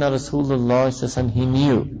 Sayyidina Rasulullah, he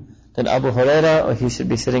knew that Abu Huraira, he should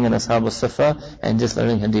be sitting in Ashab al-Sufa and just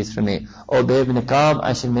learning hadith from me. Ubay ibn Ka'b,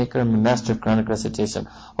 I should make him a master of Quranic recitation.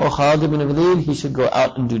 Khalid ibn Walid, he should go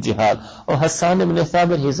out and do jihad. Hassan ibn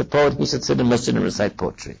Thabit, he's a poet, he should sit in masjid and recite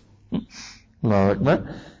poetry. Allahu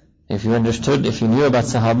Akbar. If you knew about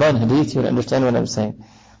Sahaba and hadith, you would understand what I'm saying.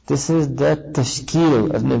 This is the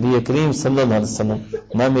tashkeel of Nabi Kareem Sallallahu Alaihi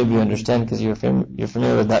Wasallam. Now maybe you understand because you're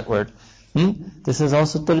familiar with that word. This is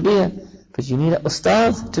also tarbiyah. But you need an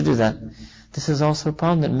ustad to do that. This is also a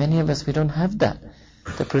problem that many of us, we don't have that.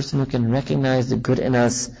 The person who can recognize the good in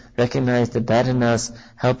us, recognize the bad in us,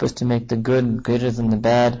 help us to make the good greater than the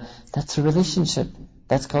bad. That's a relationship.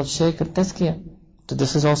 That's called shaykh al-tazkiyah. So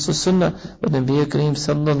this is also sunnah, what Nabi Kareem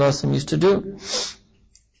Sallallahu Alaihi Wasallam used to do.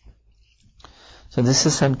 So this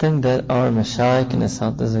is something that our mashayikh and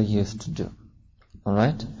asatiza used to do.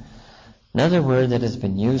 Alright? Another word that has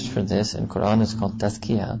been used for this in Quran is called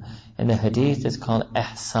tazkiyah. In the hadith it's called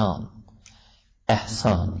ihsan.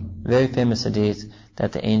 Ihsan. Very famous hadith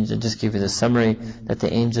that the angel, just give you the summary, that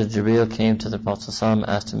the angel Jibreel came to the Prophet ﷺ,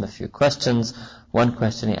 asked him a few questions. One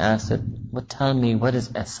question he asked it, tell me, what is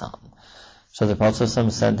ihsan? So the Prophet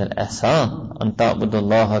ﷺ said that ihsan, an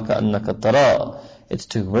ta'budullaha ka'annaka tara, it's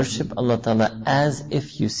to worship Allah Ta'ala as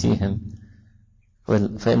if you see Him.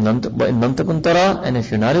 And if you're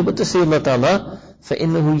not able to see Allah Ta'ala,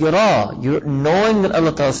 فَإِنَّهُ يَرَى, you're knowing that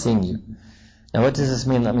Allah Ta'ala is seeing you. Now what does this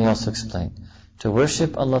mean? Let me also explain. To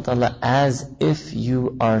worship Allah Ta'ala as if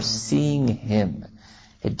you are seeing Him.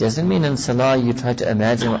 It doesn't mean in salah you try to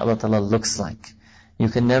imagine what Allah Ta'ala looks like. You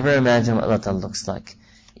can never imagine what Allah Ta'ala looks like.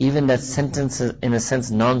 Even that sentence is in a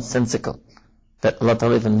sense nonsensical. That Allah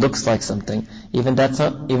Ta'ala even looks like something. Even that's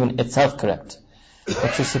not even itself correct.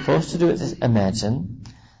 What you're supposed to do is imagine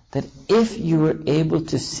that if you were able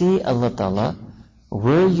to see Allah Ta'ala,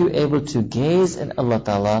 were you able to gaze at Allah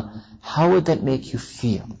Ta'ala, how would that make you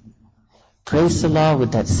feel? Pray salah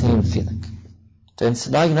with that same feeling. So in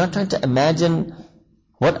salah, you're not trying to imagine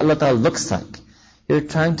what Allah Ta'ala looks like. You're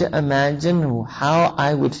trying to imagine how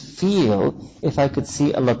I would feel if I could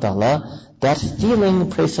see Allah Ta'ala. That feeling,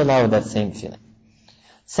 pray salah with that same feeling.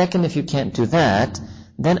 Second, if you can't do that,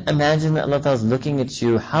 then imagine that Allah Ta'ala is looking at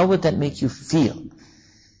you. How would that make you feel?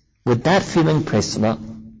 With that feeling, pray salah.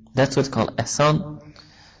 That's what's called ihsan.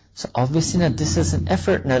 So obviously now this is an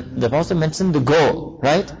effort. Now the Prophet mentioned the goal,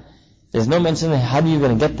 right? There's no mention of how are you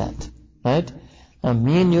going to get that, right? Now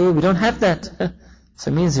me and you, we don't have that.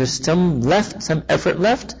 So it means there's some effort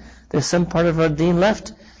left. There's some part of our deen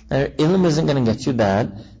left. Now ilm isn't going to get you that.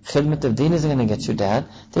 Khidmat of deen isn't going to get you that.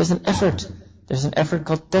 There's an effort. There's an effort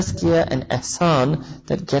called tazkiyah and ihsan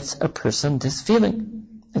that gets a person this feeling.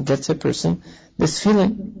 It gets a person this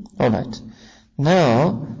feeling. Alright.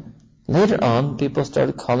 Now, later on, people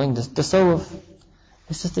started calling this tasawwuf.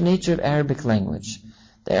 This is the nature of Arabic language.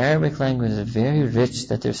 The Arabic language is very rich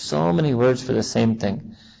that there's so many words for the same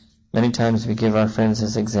thing. Many times we give our friends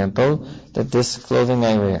this example, that this clothing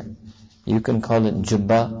I wear, you can call it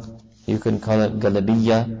jubba, you can call it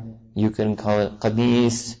galabiyya, you can call it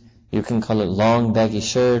qamis, you can call it long baggy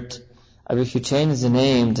shirt. But if you change the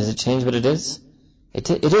name, does it change what it is? It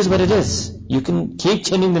is what it is. You can keep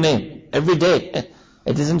changing the name every day.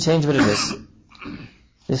 It doesn't change what it is.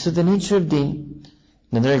 This is the nature of deen.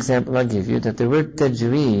 Another example I'll give you, that the word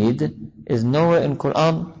tajweed is nowhere in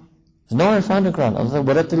Quran. It's nowhere found in Quran. Allah said,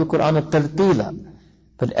 وَرَتِّلِ الْقُرْآنَ تَرْتِيلًا.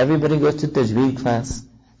 But everybody goes to tajweed class.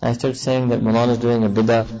 I start saying that Maulana is doing a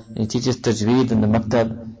bid'ah, and he teaches tajweed in the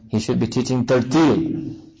maktab. He should be teaching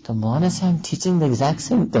tartil. So Maulana says, I'm teaching the exact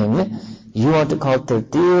same thing. You want to call it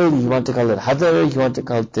tartil, you want to call it hadar, you want to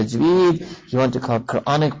call it tajweed, you want to call it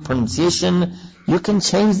Quranic pronunciation. You can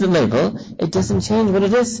change the label. It doesn't change what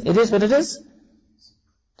it is. It is what it is.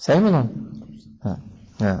 Same Maulana.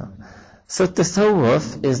 Yeah. So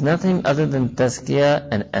tasawwuf is nothing other than tazkiyah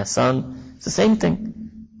and ihsan. It's the same thing.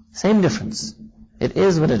 Same difference. It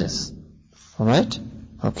is what it is. Alright?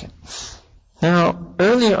 Okay. Now,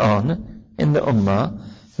 earlier on in the Ummah,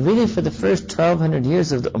 really for the first 1200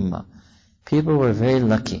 years of the Ummah, people were very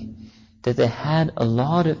lucky that they had a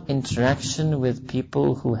lot of interaction with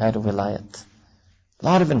people who had wilayat. A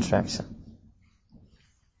lot of interaction.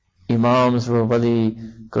 Imams were wali,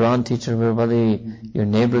 Quran teacher were wali, your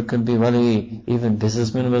neighbor could be wali, even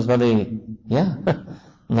businessman was wali. Yeah.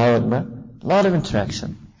 Allahu Akbar. A lot of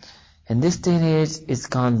interaction. In this day and age, it's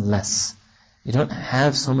gone less. You don't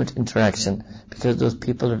have so much interaction because those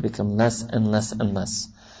people have become less and less and less.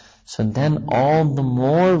 So then all the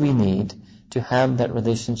more we need to have that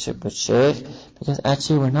relationship with Shaykh, because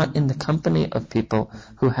actually we're not in the company of people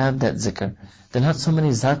who have that zikr. There are not so many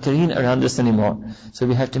zakireen around us anymore. So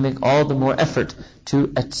we have to make all the more effort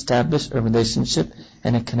to establish a relationship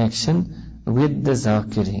and a connection with the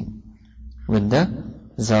zakireen. With the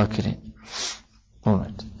zakireen.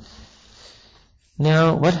 Alright.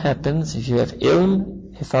 Now, what happens if you have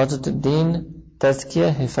ilm, hifazat al-deen,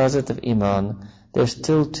 tazkiyah, hifazat of-iman? There's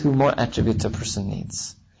still two more attributes a person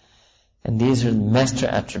needs. And these are master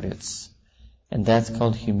attributes. And that's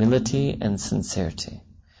called humility and sincerity.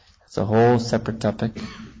 It's a whole separate topic,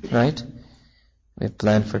 right? We have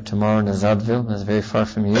planned for tomorrow in Azadville. That's very far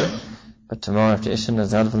from you. But tomorrow after Isha in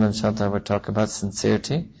Azadville, inshallah, we'll talk about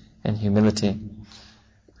sincerity and humility.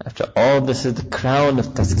 After all, this is the crown of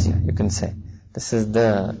tazkiyah, you can say. This is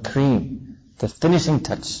the cream, the finishing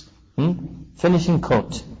touch, finishing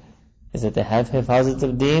coat. Is that they have hifazat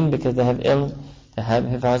al-deen because they have ilm, they have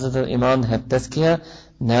hifazat al-iman, they have tazkiyah.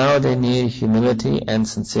 Now they need humility and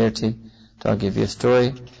sincerity. So I'll give you a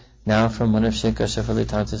story now from one of Shaykh Ashraf Ali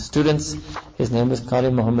Than's students. His name was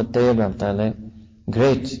Qari Muhammad Tayyib Rahmatullah,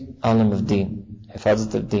 great alim of deen,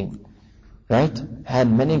 hifazat al-deen. Right? Had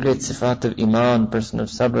many great sifat of iman, person of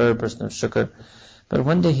sabr, person of shukr. But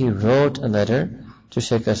one day he wrote a letter to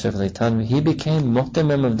Shaykh Ashraf Ali Thanvi. He became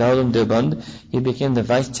Muhtamim of Darul Deoband. He became the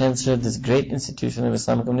vice chancellor of this great institution of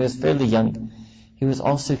Islamic community. He was fairly young. He was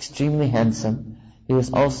also extremely handsome. He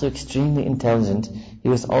was also extremely intelligent. He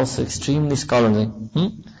was also extremely scholarly.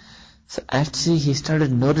 So actually he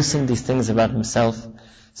started noticing these things about himself.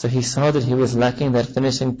 So he saw that he was lacking that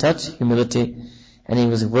finishing touch, humility. And he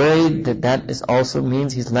was worried that that is also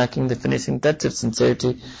means he's lacking the finishing touch of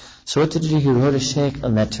sincerity. So what did he do? He wrote a Shaykh a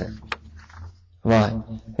letter. Why?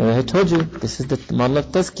 I told you, this is the model of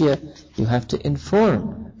tazkiyah. You have to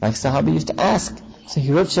inform, like Sahabi used to ask. So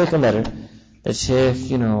he wrote Shaykh a letter, that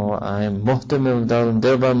Shaykh, I am Muhtamim Darul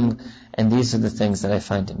Deoband, and these are the things that I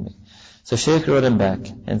find in me. So Shaykh wrote him back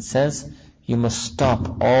and says, you must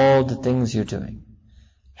stop all the things you're doing.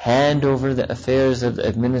 Hand over the affairs of the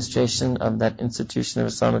administration of that institution of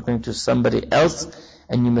Islamic learning to somebody else,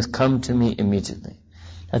 and you must come to me immediately.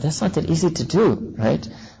 Now that's not that easy to do, right?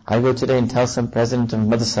 I go today and tell some president of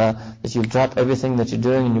madrasa that you drop everything that you're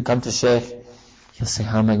doing and you come to Shaykh. He'll say,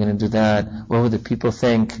 how am I going to do that? What will the people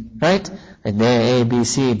think? Right? Like they're A, B,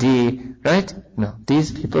 C, D, right? No,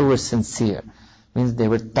 these people were sincere. Means they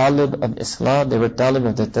were talib of Islam, they were talib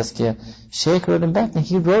of the tazkiyah. Shaykh wrote him back, and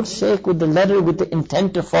he wrote Shaykh with the letter with the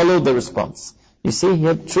intent to follow the response. You see, he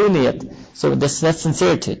had true niyat. So that's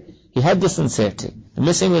sincerity. He had the sincerity. The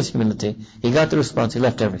missing was humility. He got the response. He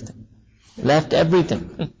left everything. Left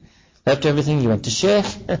everything. Left everything. He went to Shaykh.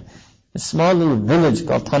 A small little village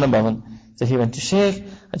called Thanabavan. So he went to Shaykh.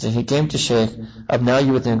 And so he came to Shaykh. Up now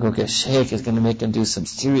you would think, okay, Shaykh is going to make him do some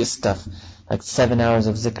serious stuff. Like 7 hours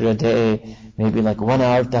of zikr a day. Maybe like 1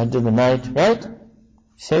 hour of tahajjud in the night. Right?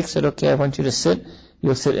 Shaykh said, okay, I want you to sit.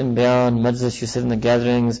 You'll sit in bayan, majlis, you sit in the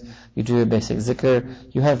gatherings. You do your basic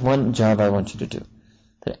zikr. You have one job I want you to do.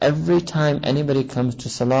 That every time anybody comes to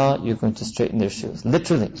salah, you're going to straighten their shoes.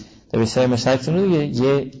 Literally. They will say, Mashaykh,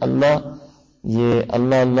 ye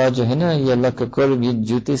Allah jo hai na, ye Allah ka qurb, ye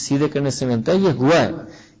joote seedhe karne se milta hai, ye hua hai.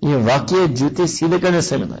 Ye waqi joote seedhe karne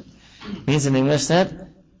se milta hai. Means in English that,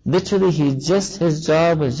 literally his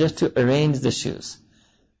job was just to arrange the shoes.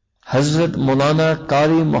 Hazrat Maulana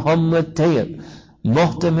Qari Muhammad Tayyib,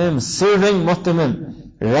 Muhtamim, serving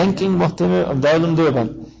Muhtamim, ranking Muhtamim of Darul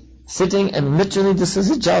Deoband. Sitting and literally this is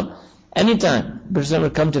his job. Anytime. A person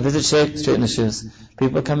would come to visit Shaykh, straighten the shoes.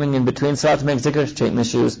 People coming in between salat to make zikr, straighten the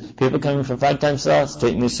shoes. People coming for 5 times salat,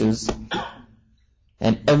 straighten the shoes.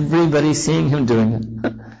 And everybody seeing him doing it.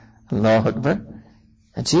 Allahu Akbar.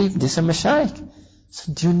 Ajib, these are mashayikh.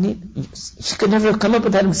 So he could never have come up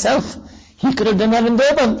with that himself. He could have done that in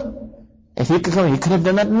Deoband. If he could come, he could have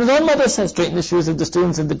done that in his own madrasa, straighten the shoes of the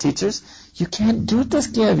students and the teachers. You can't do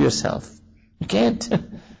tazkiyah of yourself. You can't.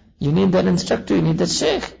 You need that instructor, you need that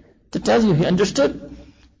shaykh to tell you. He understood.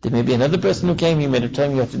 There may be another person who came, he may have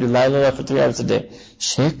told you have to do la ilaha for 3 hours a day.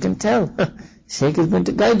 Shaykh can tell. Shaykh is going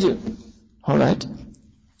to guide you. Alright?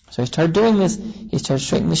 So he started doing this. He started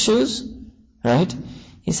straightening the shoes. Right?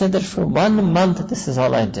 He said that for 1 month, this is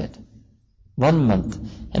all I did. 1 month.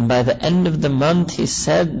 And by the end of the month, he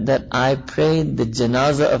said that I prayed the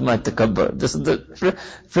janazah of my takabbur. This is the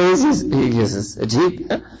phrase he uses.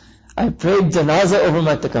 Ajib. I prayed janazah over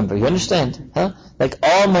my takabbur. You understand? Like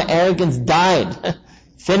all my arrogance died.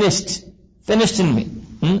 Finished in me.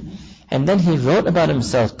 And then he wrote about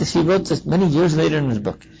himself. He wrote this many years later in his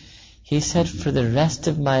book. He said, for the rest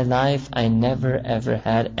of my life, I never ever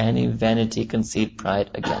had any vanity, conceit,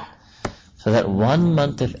 pride again. So that 1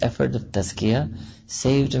 month of effort of tazkiyah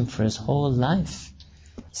saved him for his whole life.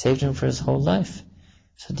 Saved him for his whole life.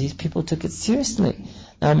 So these people took it seriously.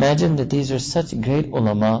 Now imagine that these are such great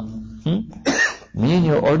ulama. Me and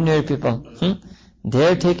your ordinary people.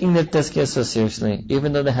 They're taking their tazkiyah so seriously,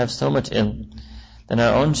 even though they have so much ilm. Then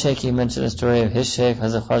our own shaykh, he mentioned a story of his shaykh,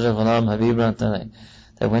 Hazrat Khwaja Ghulam Habib Rahmatullah,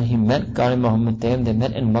 that when he met Qari Muhammad Tayyib, they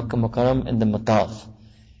met in Makkah Mukarram in the Mataf.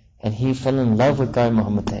 And he fell in love with Qari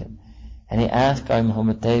Muhammad Tayyib. And he asked Qari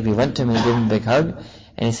Muhammad Tayyib, he went to him and gave him a big hug,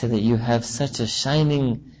 and he said that you have such a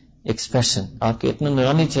shining expression. Aapke itna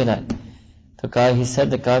nurani chehra hai. So he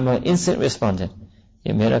said that Qari Muhammad instantly responded,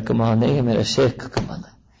 ye mera kamal nahi, ye mera shaykh ka kamal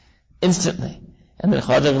hai. Instantly. And then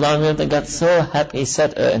Khwaja Ghulam got so happy. He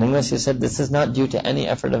said, in English, he said, this is not due to any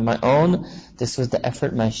effort of my own. This was the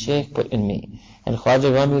effort my shaykh put in me. And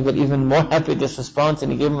Khwaja Ghulam got even more happy at this response,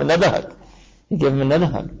 and he gave him another hug.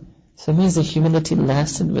 So it means the humility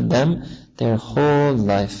lasted with them their whole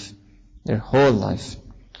life.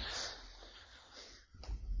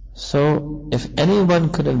 So, if anyone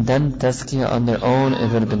could have done tazkiyah on their own,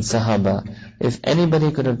 it would have been Sahaba. If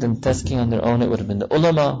anybody could have done tazkiyah on their own, it would have been the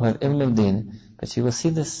ulama who have ilm al-deen. But you will see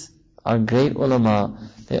this, our great ulama,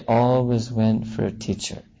 they always went for a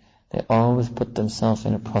teacher. They always put themselves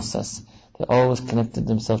in a process. They always connected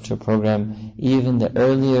themselves to a program. Even the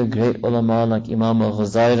earlier great ulama like Imam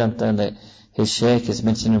al-Ghazali, his shaykh is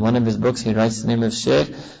mentioned in one of his books. He writes the name of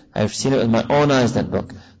shaykh. I've seen it with my own eyes, that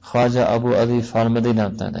book. Khwaja Abu Ali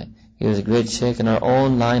Farmadi. He was a great shaykh, and our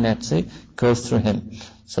own line actually goes through him.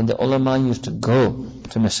 So the ulama used to go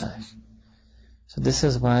to mashayikh. So this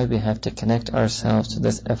is why we have to connect ourselves to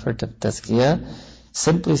this effort of tazkiyah.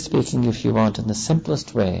 Simply speaking, if you want, in the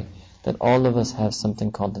simplest way, that all of us have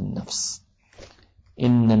something called the nafs.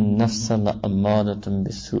 Inna nafsa la'ammaratun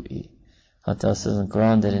bisu'i. Allah says in the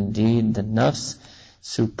Quran that indeed the nafs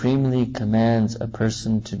supremely commands a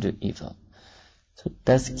person to do evil. So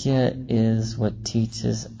tazkiyah is what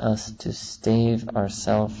teaches us to stave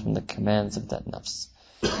ourselves from the commands of that nafs,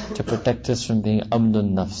 to protect us from being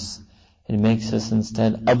abdun nafs. It makes us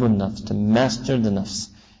instead abun nafs, to master the nafs,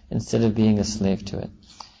 instead of being a slave to it.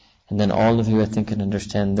 And then all of you, I think, can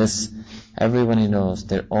understand this. Everybody knows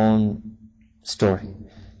their own story,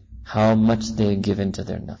 how much they give into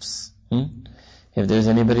their nafs. If there's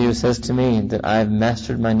anybody who says to me that I've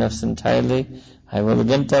mastered my nafs entirely, I will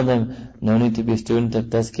again tell them, no need to be a student of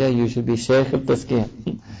tazkiyah, you should be shaykh of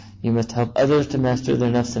tazkiyah. You must help others to master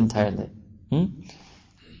their nafs entirely.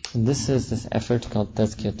 And this is this effort called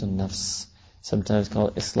tazkiyatun nafs, sometimes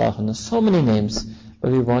called islah, and there's so many names,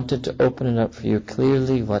 but we wanted to open it up for you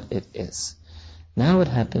clearly what it is. Now what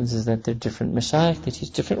happens is that there are different mashayikh, they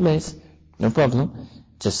teach different ways, no problem.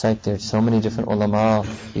 Just like there's so many different ulama,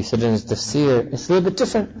 you said in his tafsir, it's a little bit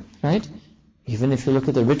different, right? Even if you look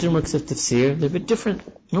at the written works of tafsir, they're a bit different,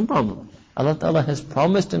 no problem. Allah Ta'ala has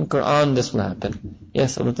promised in Quran this will happen.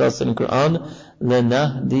 Yes, Allah Ta'ala said in Quran,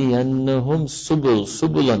 لَنَهْدِيَنَّهُمْ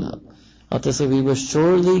subulana. Allah said, we will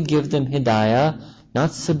surely give them hidayah,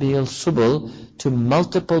 not sabil, subul, to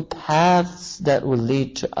multiple paths that will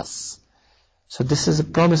lead to us. So this is a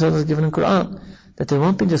promise Allah has given in Quran, that there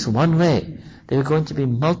won't be just one way. There are going to be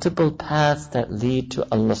multiple paths that lead to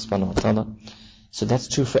Allah subhanahu wa ta'ala. So that's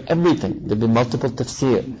true for everything. There'll be multiple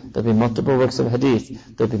tafsir, there'll be multiple works of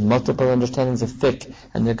hadith, there'll be multiple understandings of fiqh,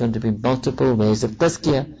 and there are going to be multiple ways of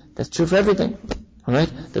tazkiyah. That's true for everything.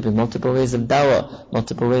 Alright? There'll be multiple ways of dawah,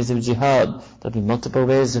 multiple ways of jihad, there'll be multiple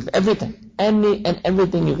ways of everything. Any and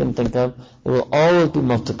everything you can think of, there will always be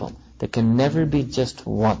multiple. There can never be just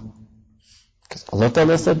one. Because Allah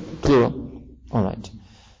Ta'ala said plural. Alright.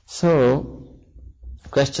 So, the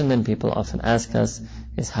question then people often ask us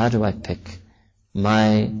is, how do I pick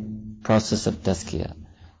my process of tazkiyah?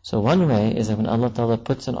 So one way is that when Allah Ta'ala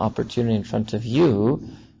puts an opportunity in front of you,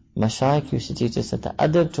 Mashaykh used to teach us that the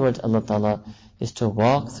adab towards Allah Ta'ala is to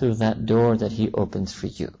walk through that door that He opens for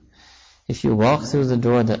you. If you walk through the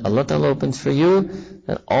door that Allah Ta'ala opens for you,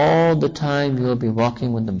 then all the time you will be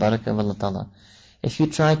walking with the barakah of Allah Ta'ala. If you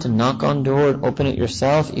try to knock on door and open it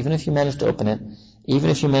yourself, even if you manage to open it, even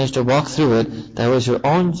if you manage to walk through it, that was your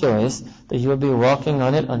own choice, that you will be walking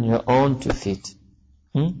on it on your own 2 feet.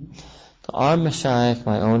 So our Mashaykh,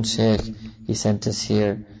 my own Shaykh, he sent us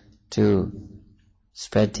here to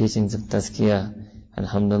spread teachings of tazkiyah.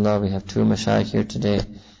 Alhamdulillah, we have 2 Mashaykh here today.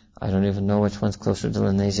 I don't even know which one's closer to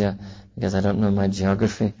Indonesia, because I don't know my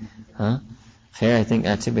geography. Here, I think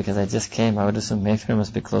actually because I just came, I would assume Mayfair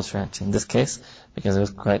must be closer actually in this case, because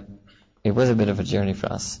it was a bit of a journey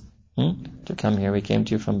for us to come here. We came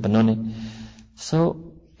to you from Benoni.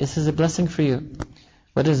 So, this is a blessing for you.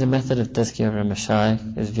 What is the method of tazkiyah of our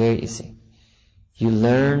Mashaykh? It's very easy. You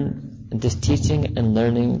learn, this teaching and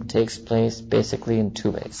learning takes place basically in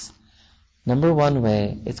 2 ways. Number 1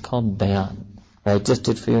 way, it's called bayan. I just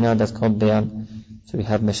did for you now, that's called bayan. So we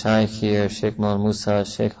have Mashaykh here, Sheikh Maulana Musa,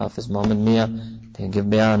 Sheikh Hafiz Muhammad Mia. They give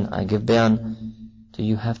bayan, I give bayan. So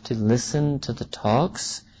you have to listen to the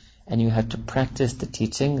talks, and you have to practice the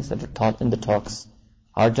teachings that are taught in the talks.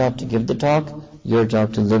 Our job to give the talk, your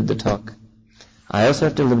job to live the talk. I also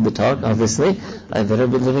have to live the talk, obviously. I better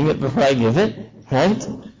be living it before I give it, right?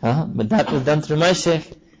 But that was done through my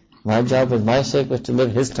Sheikh. My job with my Sheikh was to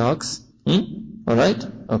live his talks. Alright?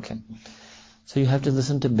 Okay. So you have to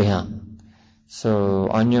listen to bayan. So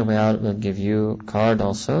on your way out, we'll give you a card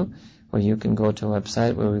also, where you can go to a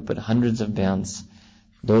website where we put hundreds of bayans.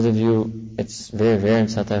 Those of you, it's very rare in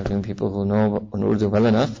South African people who know Urdu well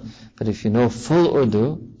enough, but if you know full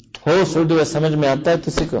Urdu, thos Urdu hai samajh mein aata hai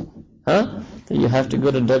kisi ko, then you have to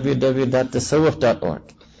go to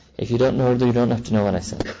www.tasawwuf.org. If you don't know Urdu, you don't have to know what I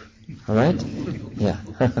said. Alright? Yeah.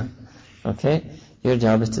 Okay? Your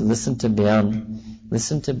job is to listen to bayan.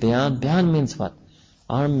 Listen to bayan. Bayan means what?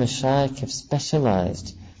 Our Mashaykh have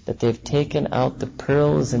specialized that they've taken out the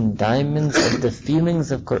pearls and diamonds of the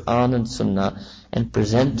feelings of Quran and Sunnah and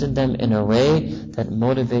presented them in a way that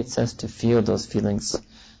motivates us to feel those feelings.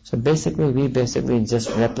 So we basically just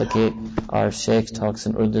replicate our Shaykh's talks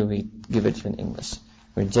in Urdu, we give it to you in English.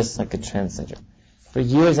 We're just like a translator. For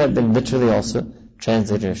years I've been literally also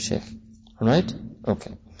translator of Shaykh. Alright?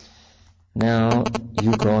 Okay. Now,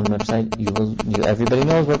 you go on the website, everybody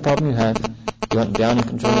knows what problem you have. You want bayan and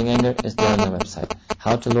controlling anger? It's there on the website.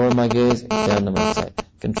 How to lower my gaze? It's there on the website.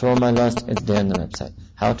 Control my lust? It's there on the website.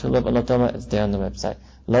 How to love Allah Ta'ala? It's there on the website.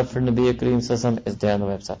 Love for Nabi Kareem Sallallahu is there on the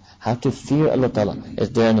website. How to fear Allah Ta'ala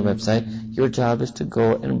is there on the website. Your job is to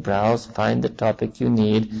go and browse, find the topic you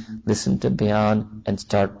need, listen to bayan, and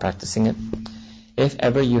start practicing it. If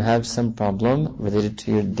ever you have some problem related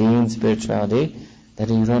to your deen, spirituality, that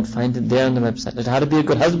you don't find it there on the website. Like how to be a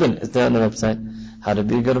good husband is there on the website. How to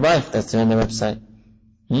be a good wife, that's there on the website.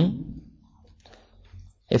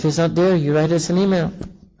 If it's not there, you write us an email.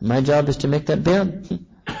 My job is to make that bayan.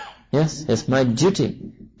 Yes, it's my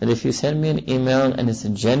duty. That if you send me an email and it's a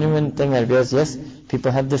genuine thing, I realize, yes,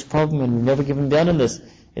 people have this problem and we've never given bayan on this.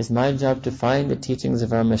 It's my job to find the teachings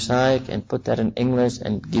of our Mashaykh and put that in English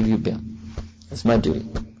and give you bayan. It's my duty.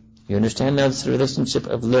 You understand now this relationship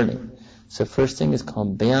of learning. So first thing is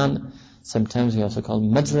called bayan. Sometimes we also call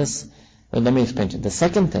majlis. Well, let me explain to you. The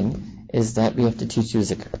second thing is that we have to teach you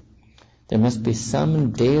zikr. There must be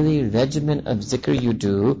some daily regimen of zikr you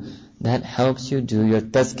do that helps you do your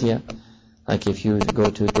tazkiyah. Like if you go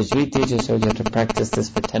to a tajweed teacher, so you have to practice this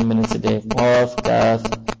for 10 minutes a day. Qaf, kaf,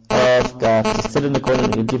 just sit in the corner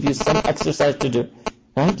and he'll give you some exercise to do.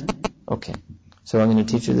 Right? Okay. So I'm going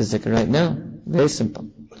to teach you the zikr right now. Very simple.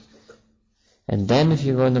 And then if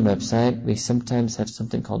you go on the website, we sometimes have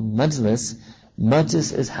something called majlis.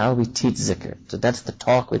 Majlis is how we teach zikr. So that's the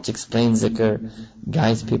talk which explains zikr,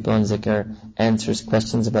 guides people on zikr, answers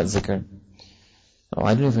questions about zikr. Oh,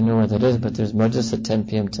 I don't even know where that is, but there's majlis at 10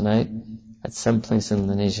 p.m. tonight at some place in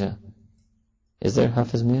Indonesia. Is there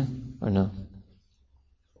Hafiz Mia or no?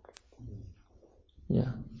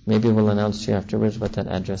 Yeah. Maybe we'll announce to you afterwards what that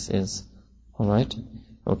address is. Alright?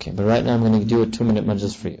 Okay, but right now I'm going to do a 2-minute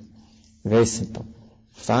majlis for you. Very simple.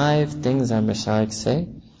 5 things our Mashaykh say,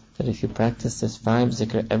 that if you practice this 5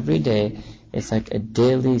 zikr every day, it's like a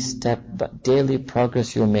daily step, but daily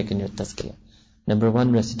progress you'll make in your tazkiyah. Number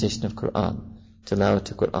 1, recitation of Quran. Tilawat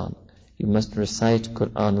to Quran. You must recite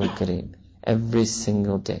Quran al-Kareem every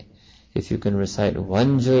single day. If you can recite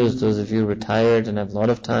one juz, those of you retired and have a lot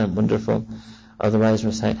of time, wonderful. Otherwise,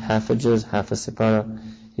 recite half a juz, half a sipara.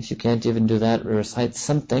 If you can't even do that, recite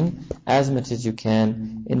something, as much as you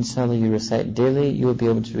can. Inshallah, you recite daily, you will be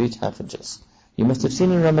able to reach half a juz. You must have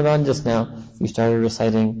seen in Ramadan just now, you started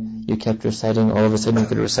reciting, you kept reciting, all of a sudden you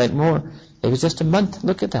could recite more. It was just a month,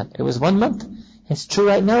 look at that. It was 1 month. It's true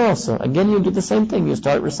right now also. Again, you do the same thing. You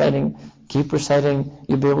start reciting, keep reciting,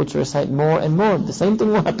 you'll be able to recite more and more. The same thing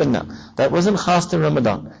will happen now. That wasn't khas to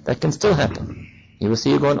Ramadan. That can still happen. You will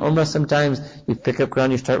see you go on Umrah sometimes, you pick up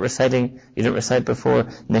Quran, you start reciting, you didn't recite before,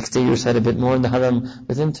 next day you recite a bit more in the Haram.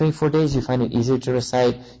 Within 3-4 days you find it easier to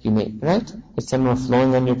recite, you may, right? It's more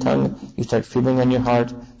flowing on your tongue, you start feeling on your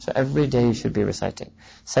heart. So every day you should be reciting.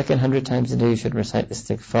 Second 100 times a day you should recite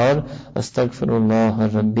istighfar,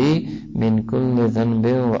 astaghfirullah rabbi min kulli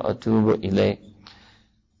dhanbi wa atubu ilayh.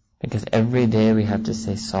 Because every day we have to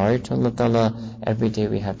say sorry to Allah Ta'ala. Every day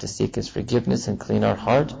we have to seek His forgiveness and clean our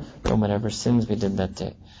heart from whatever sins we did that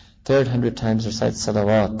day. Third 100 times recite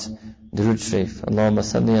salawat, Durood Sharif. Allahumma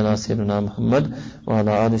salli ala Sayyidina Muhammad wa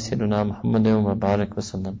ala ali Sayyidina Muhammad wa barak wa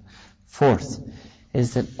sallam. Fourth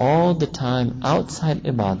is that all the time outside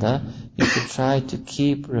ibadah, you should try to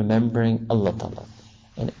keep remembering Allah Ta'ala.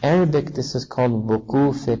 In Arabic, this is called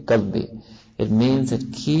wuquf qalbi. It means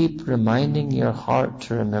that keep reminding your heart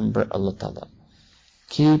to remember Allah Ta'ala.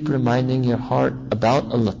 Keep reminding your heart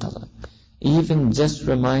about Allah Ta'ala. Even just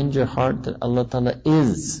remind your heart that Allah Ta'ala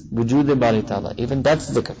is Wujud Bari Ta'ala. Even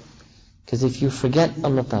that's dhikr. Because if you forget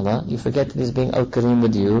Allah Ta'ala, you forget that He's being Al-Kareem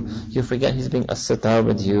with you, you forget He's being As-Satar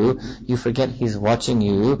with you, you forget He's watching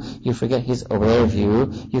you, you forget He's aware of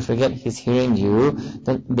you, you forget He's hearing you,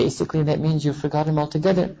 then basically that means you forgot Him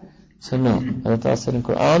altogether. So no, Allah Ta'ala said in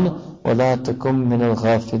Quran, وَلَا تَكُمْ مِنَ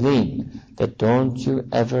الْغَافِلِينَ, that don't you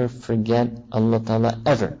ever forget Allah Ta'ala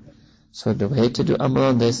ever. So the way to do amal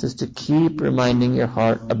on this is to keep reminding your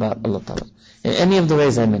heart about Allah Ta'ala. In any of the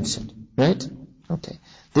ways I mentioned, right? Okay.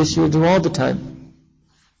 This you do all the time.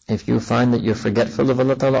 If you find that you're forgetful of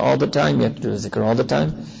Allah Ta'ala all the time, you have to do the zikr all the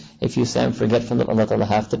time. If you say I'm forgetful of Allah Ta'ala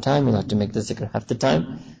half the time, you'll have to make the zikr half the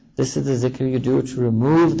time. This is the zikr you do to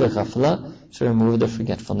remove the ghafla, to remove the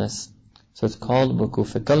forgetfulness. So it's called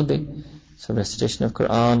wuquf qalbi. So recitation of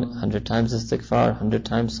Quran, 100 times istighfar, 100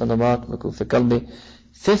 times salawat, wuquf qalbi.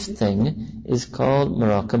 Fifth thing is called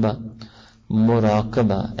muraqabah.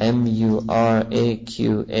 Muraqabah. M-U-R-A-Q-A-B-A-H.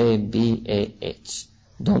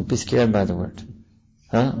 Don't be scared by the word.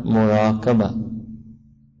 Muraqabah.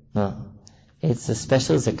 No. It's a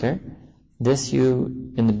special zikr. This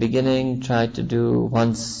you, in the beginning, try to do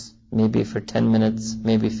once, maybe for 10 minutes,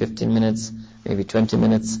 maybe 15 minutes, maybe 20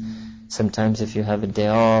 minutes. Sometimes if you have a day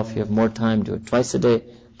off, you have more time, do it twice a day,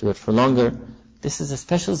 do it for longer. This is a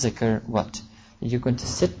special zikr, what? You're going to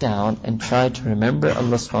sit down and try to remember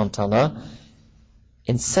Allah subhanahu wa ta'ala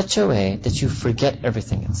in such a way that you forget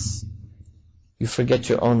everything else. You forget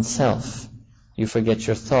your own self. You forget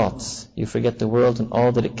your thoughts. You forget the world and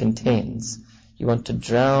all that it contains. You want to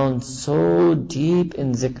drown so deep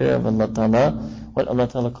in zikr of Allah Ta'ala, what Allah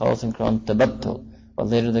Ta'ala calls in Quran tabattul, what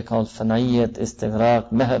later they call fanayyat, istighraq,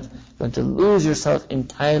 mahab. You want to lose yourself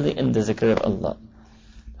entirely in the zikr of Allah.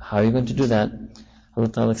 How are you going to do that? Allah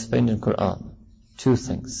Ta'ala explained in Quran 2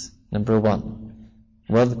 things. Number 1,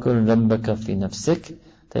 وَذْكُرْ رَبَّكَ فِي نَفْسِكَ,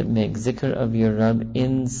 that make zikr of your Rabb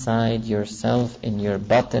inside yourself, in your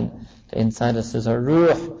batin. The inside us is our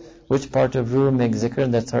ruh. Which part of ruh makes zikr?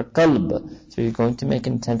 That's our qalb. So you're going to make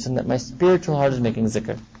intention that my spiritual heart is making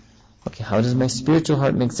zikr. Okay, how does my spiritual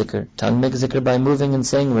heart make zikr? Tongue makes zikr by moving and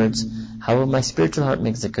saying words. How will my spiritual heart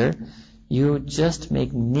make zikr? You just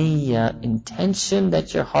make niyyah, intention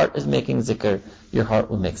that your heart is making zikr. Your heart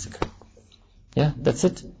will make zikr. Yeah, that's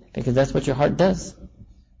it. Because that's what your heart does.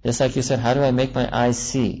 Just like you said, how do I make my eyes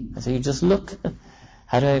see? I say, you just look.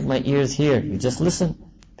 How do I make my ears hear? You just listen.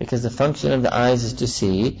 Because the function of the eyes is to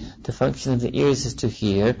see, the function of the ears is to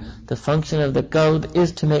hear, the function of the qalb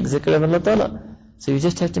is to make zikr of Allah Ta'ala. So you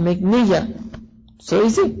just have to make niyyah. So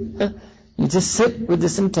easy. You just sit with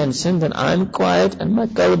this intention that I'm quiet and my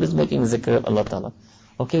qalb is making zikr of Allah Ta'ala.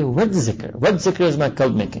 Okay, what zikr? What zikr is my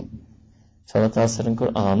qalb making? So Allah Ta'ala said in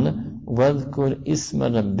Quran, وَذْكُرْ إِسْمَ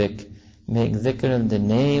رَبِّكَ, make zikr of the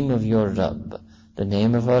name of your Rabb. The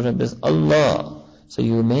name of our Rabb is Allah. So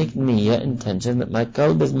you make niyyah, intention that my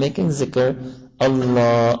qalb is making zikr,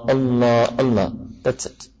 Allah, Allah, Allah. That's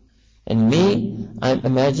it. And me, I'm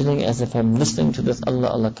imagining as if I'm listening to this Allah,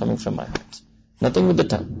 Allah coming from my heart. Nothing with the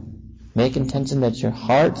tongue. Make intention that your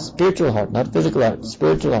heart, spiritual heart, not physical heart,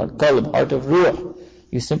 spiritual heart, qalb, heart of ruh.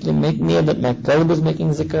 You simply make niyyah that my qalb is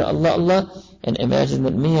making zikr, Allah, Allah, and imagine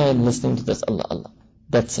that me, I am listening to this Allah, Allah.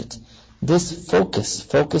 That's it. This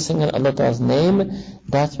focusing on Allah Ta'ala's name,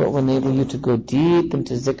 that's what will enable you to go deep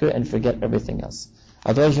into zikr and forget everything else.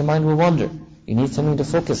 Otherwise your mind will wander. You need something to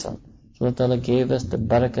focus on. So Allah Ta'ala gave us the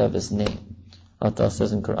barakah of His name. Allah Ta'ala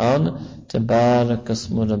says in Quran, Tabarak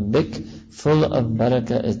asmu rabbik, full of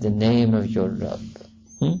barakah is the name of your Rabb.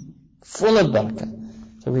 Full of barakah.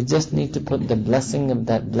 So we just need to put the blessing of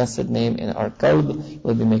that blessed name in our qalb.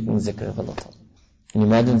 We'll be making zikr of Allah Ta'ala. Can you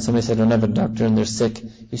imagine somebody said, I don't have a doctor and they're sick.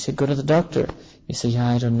 You say, go to the doctor. You say,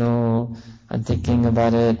 I don't know. I'm thinking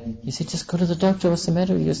about it. You say, just go to the doctor. What's the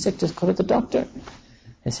matter? You're sick. Just go to the doctor.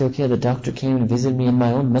 I say, okay, the doctor came and visited me in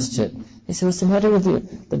my own masjid. He said, what's the matter with you?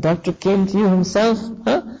 The doctor came to you himself.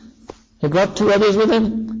 He brought 2 others with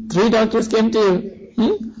him. 3 doctors came to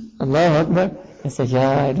you. Allahu Akbar. I said,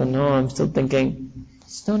 I don't know. I'm still thinking.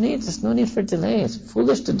 There's no need for delay. It's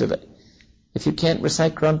foolish to delay. If you can't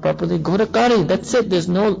recite Quran properly, go to Qari. That's it. There's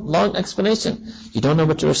no long explanation. You don't know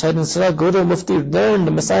what to recite in Salah, go to a Mufti, learn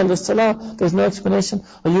the Masail of Salah. There's no explanation.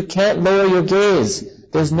 Or you can't lower your gaze.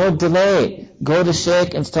 There's no delay. Go to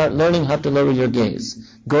Shaykh and start learning how to lower your gaze.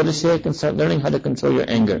 Go to Shaykh and start learning how to control your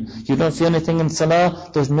anger. You don't feel anything in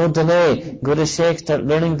Salah, there's no delay. Go to Shaykh, start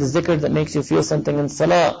learning the zikr that makes you feel something in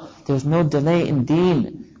Salah. There's no delay in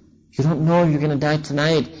deen. You don't know you're going to die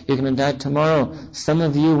tonight, you're going to die tomorrow. Some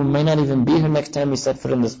of you may not even be here next time you set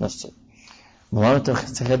foot in this masjid.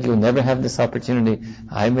 You'll never have this opportunity.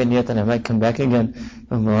 I may niyat and I might come back again.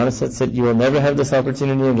 But Maulana said, you will never have this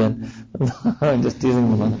opportunity again. I'm just teasing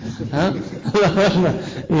Maulana.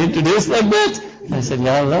 You introduced like that? I said,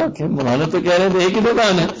 Ya Allah, okay, Maulana to keh rahe the ek hi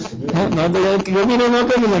dukaan hai. Na to kabhi nahi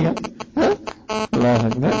mauka milega. Allah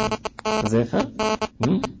Akbar. Zekha?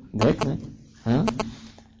 Dekh.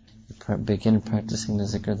 Begin practicing the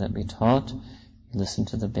zikr that we taught. You listen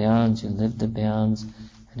to the bayans, you live the bayans,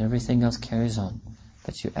 and everything else carries on.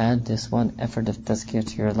 But you add this one effort of tazkiyah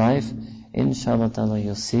to your life, inshallah ta'ala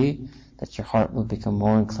you'll see that your heart will become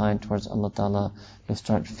more inclined towards Allah Ta'ala. You'll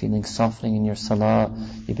start feeling softening in your salah.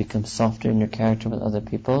 You become softer in your character with other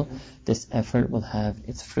people. This effort will have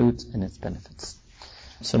its fruits and its benefits.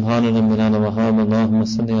 سبحان ربنا وبحمده اللهم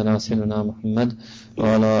صل على سيدنا محمد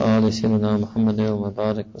وعلى آل سيدنا محمد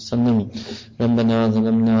وبارك وسلم ربنا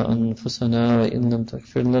ظلمنا أنفسنا وإن لم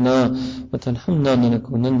تغفر لنا وترحمنا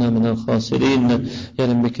لنكونن من الخاسرين. Ya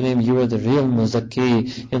Rabbi Kareem, you are the real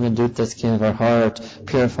Muzakki. Ya Allah, do tazkiyah of our heart,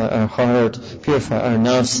 purify our heart, purify our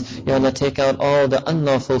nafs. Ya Allah, take out all the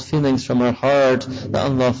unlawful feelings from our heart, the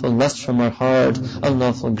unlawful lust from our heart,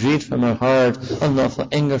 unlawful greed from our heart, unlawful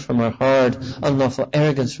anger from our heart, unlawful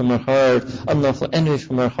arrogance from our heart, unlawful envy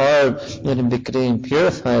from our heart. Ya Rabbi Kareem,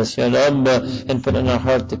 purify us, Ya Rabb, and put in our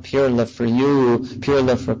heart the pure love for you, pure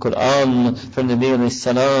love for Quran, for Nabi alayhi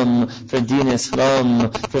salam, for Deen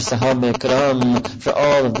Islam, for Sahaba Ikram, for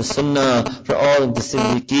all of the Sunnah, for all of the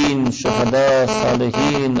Siddiqeen, Shuhada,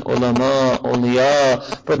 Salihin, Ulama,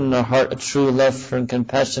 Awliya. Put in our heart a true love for and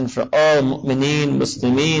compassion for all Mu'mineen,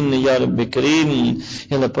 Muslimeen, Ya Rabbi Kareem.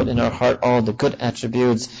 Ya Allah, put in our heart all the good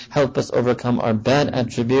attributes. Help us overcome our bad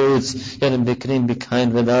attributes. Ya Rabbi Kareem, be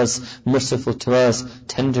kind with us, merciful to us,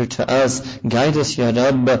 tender to us. Guide us, Ya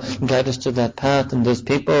Rabb. Guide us to that path and those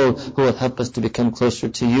people who will help us to become closer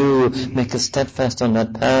to you. Make us steadfast on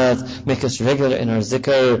that path. Make us regular in our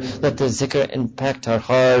zikr. Let the zikr impact our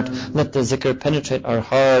heart. Let the zikr penetrate our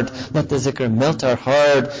heart. Let the zikr melt our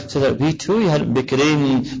heart, so that we too, Ya Rabbi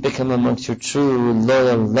Kareem, become amongst your true,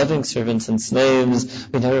 loyal, loving servants and slaves.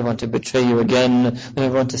 We never want to betray you again. We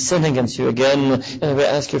never want to sin against you again. And we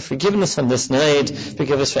ask your forgiveness on this night.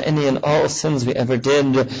 Forgive us for any and all sins we ever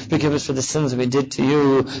did. Forgive us for the sins we did to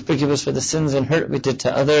you. Forgive us for the sins and hurt we did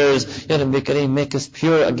to others. Ya Rabbi Kareem, make us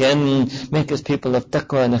pure again. Make us people of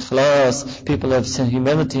taqwa and ikhlas, people of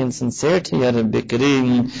humility and sincerity, Ya Rabbi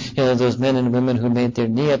Kareem. Ya Allah, those men and women who made their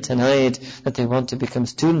niyyah tonight, that they want to become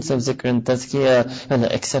students of zikr and tazkiyah, Ya Allah,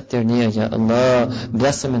 accept their niyyah, Ya Allah.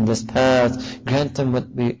 Bless them in this path. Grant them what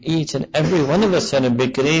each and every one of us, Ya Rabbi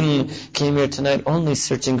Kareem, came here tonight only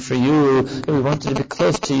searching for you. And we wanted to be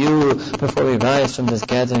close to you before we rise from this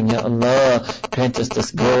gathering, Ya Allah. Grant us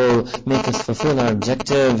this goal. Make us fulfill our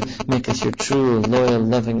objective. Make us your true, loyal,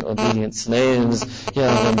 loving, obedient slaves.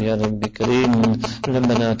 Ya Rabbi, Ya Rabbi Kareem.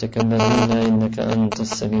 ربنا تقبل منا إنك أنت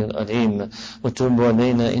السميع العليم وتوب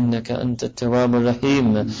علينا إنك أنت التواب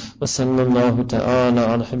الرحيم وصلى الله تعالى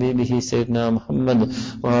على حبيبه سيدنا محمد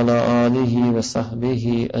وعلى آله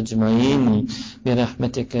وصحبه أجمعين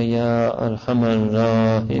برحمتك يا أرحم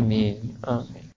الراحمين آمين.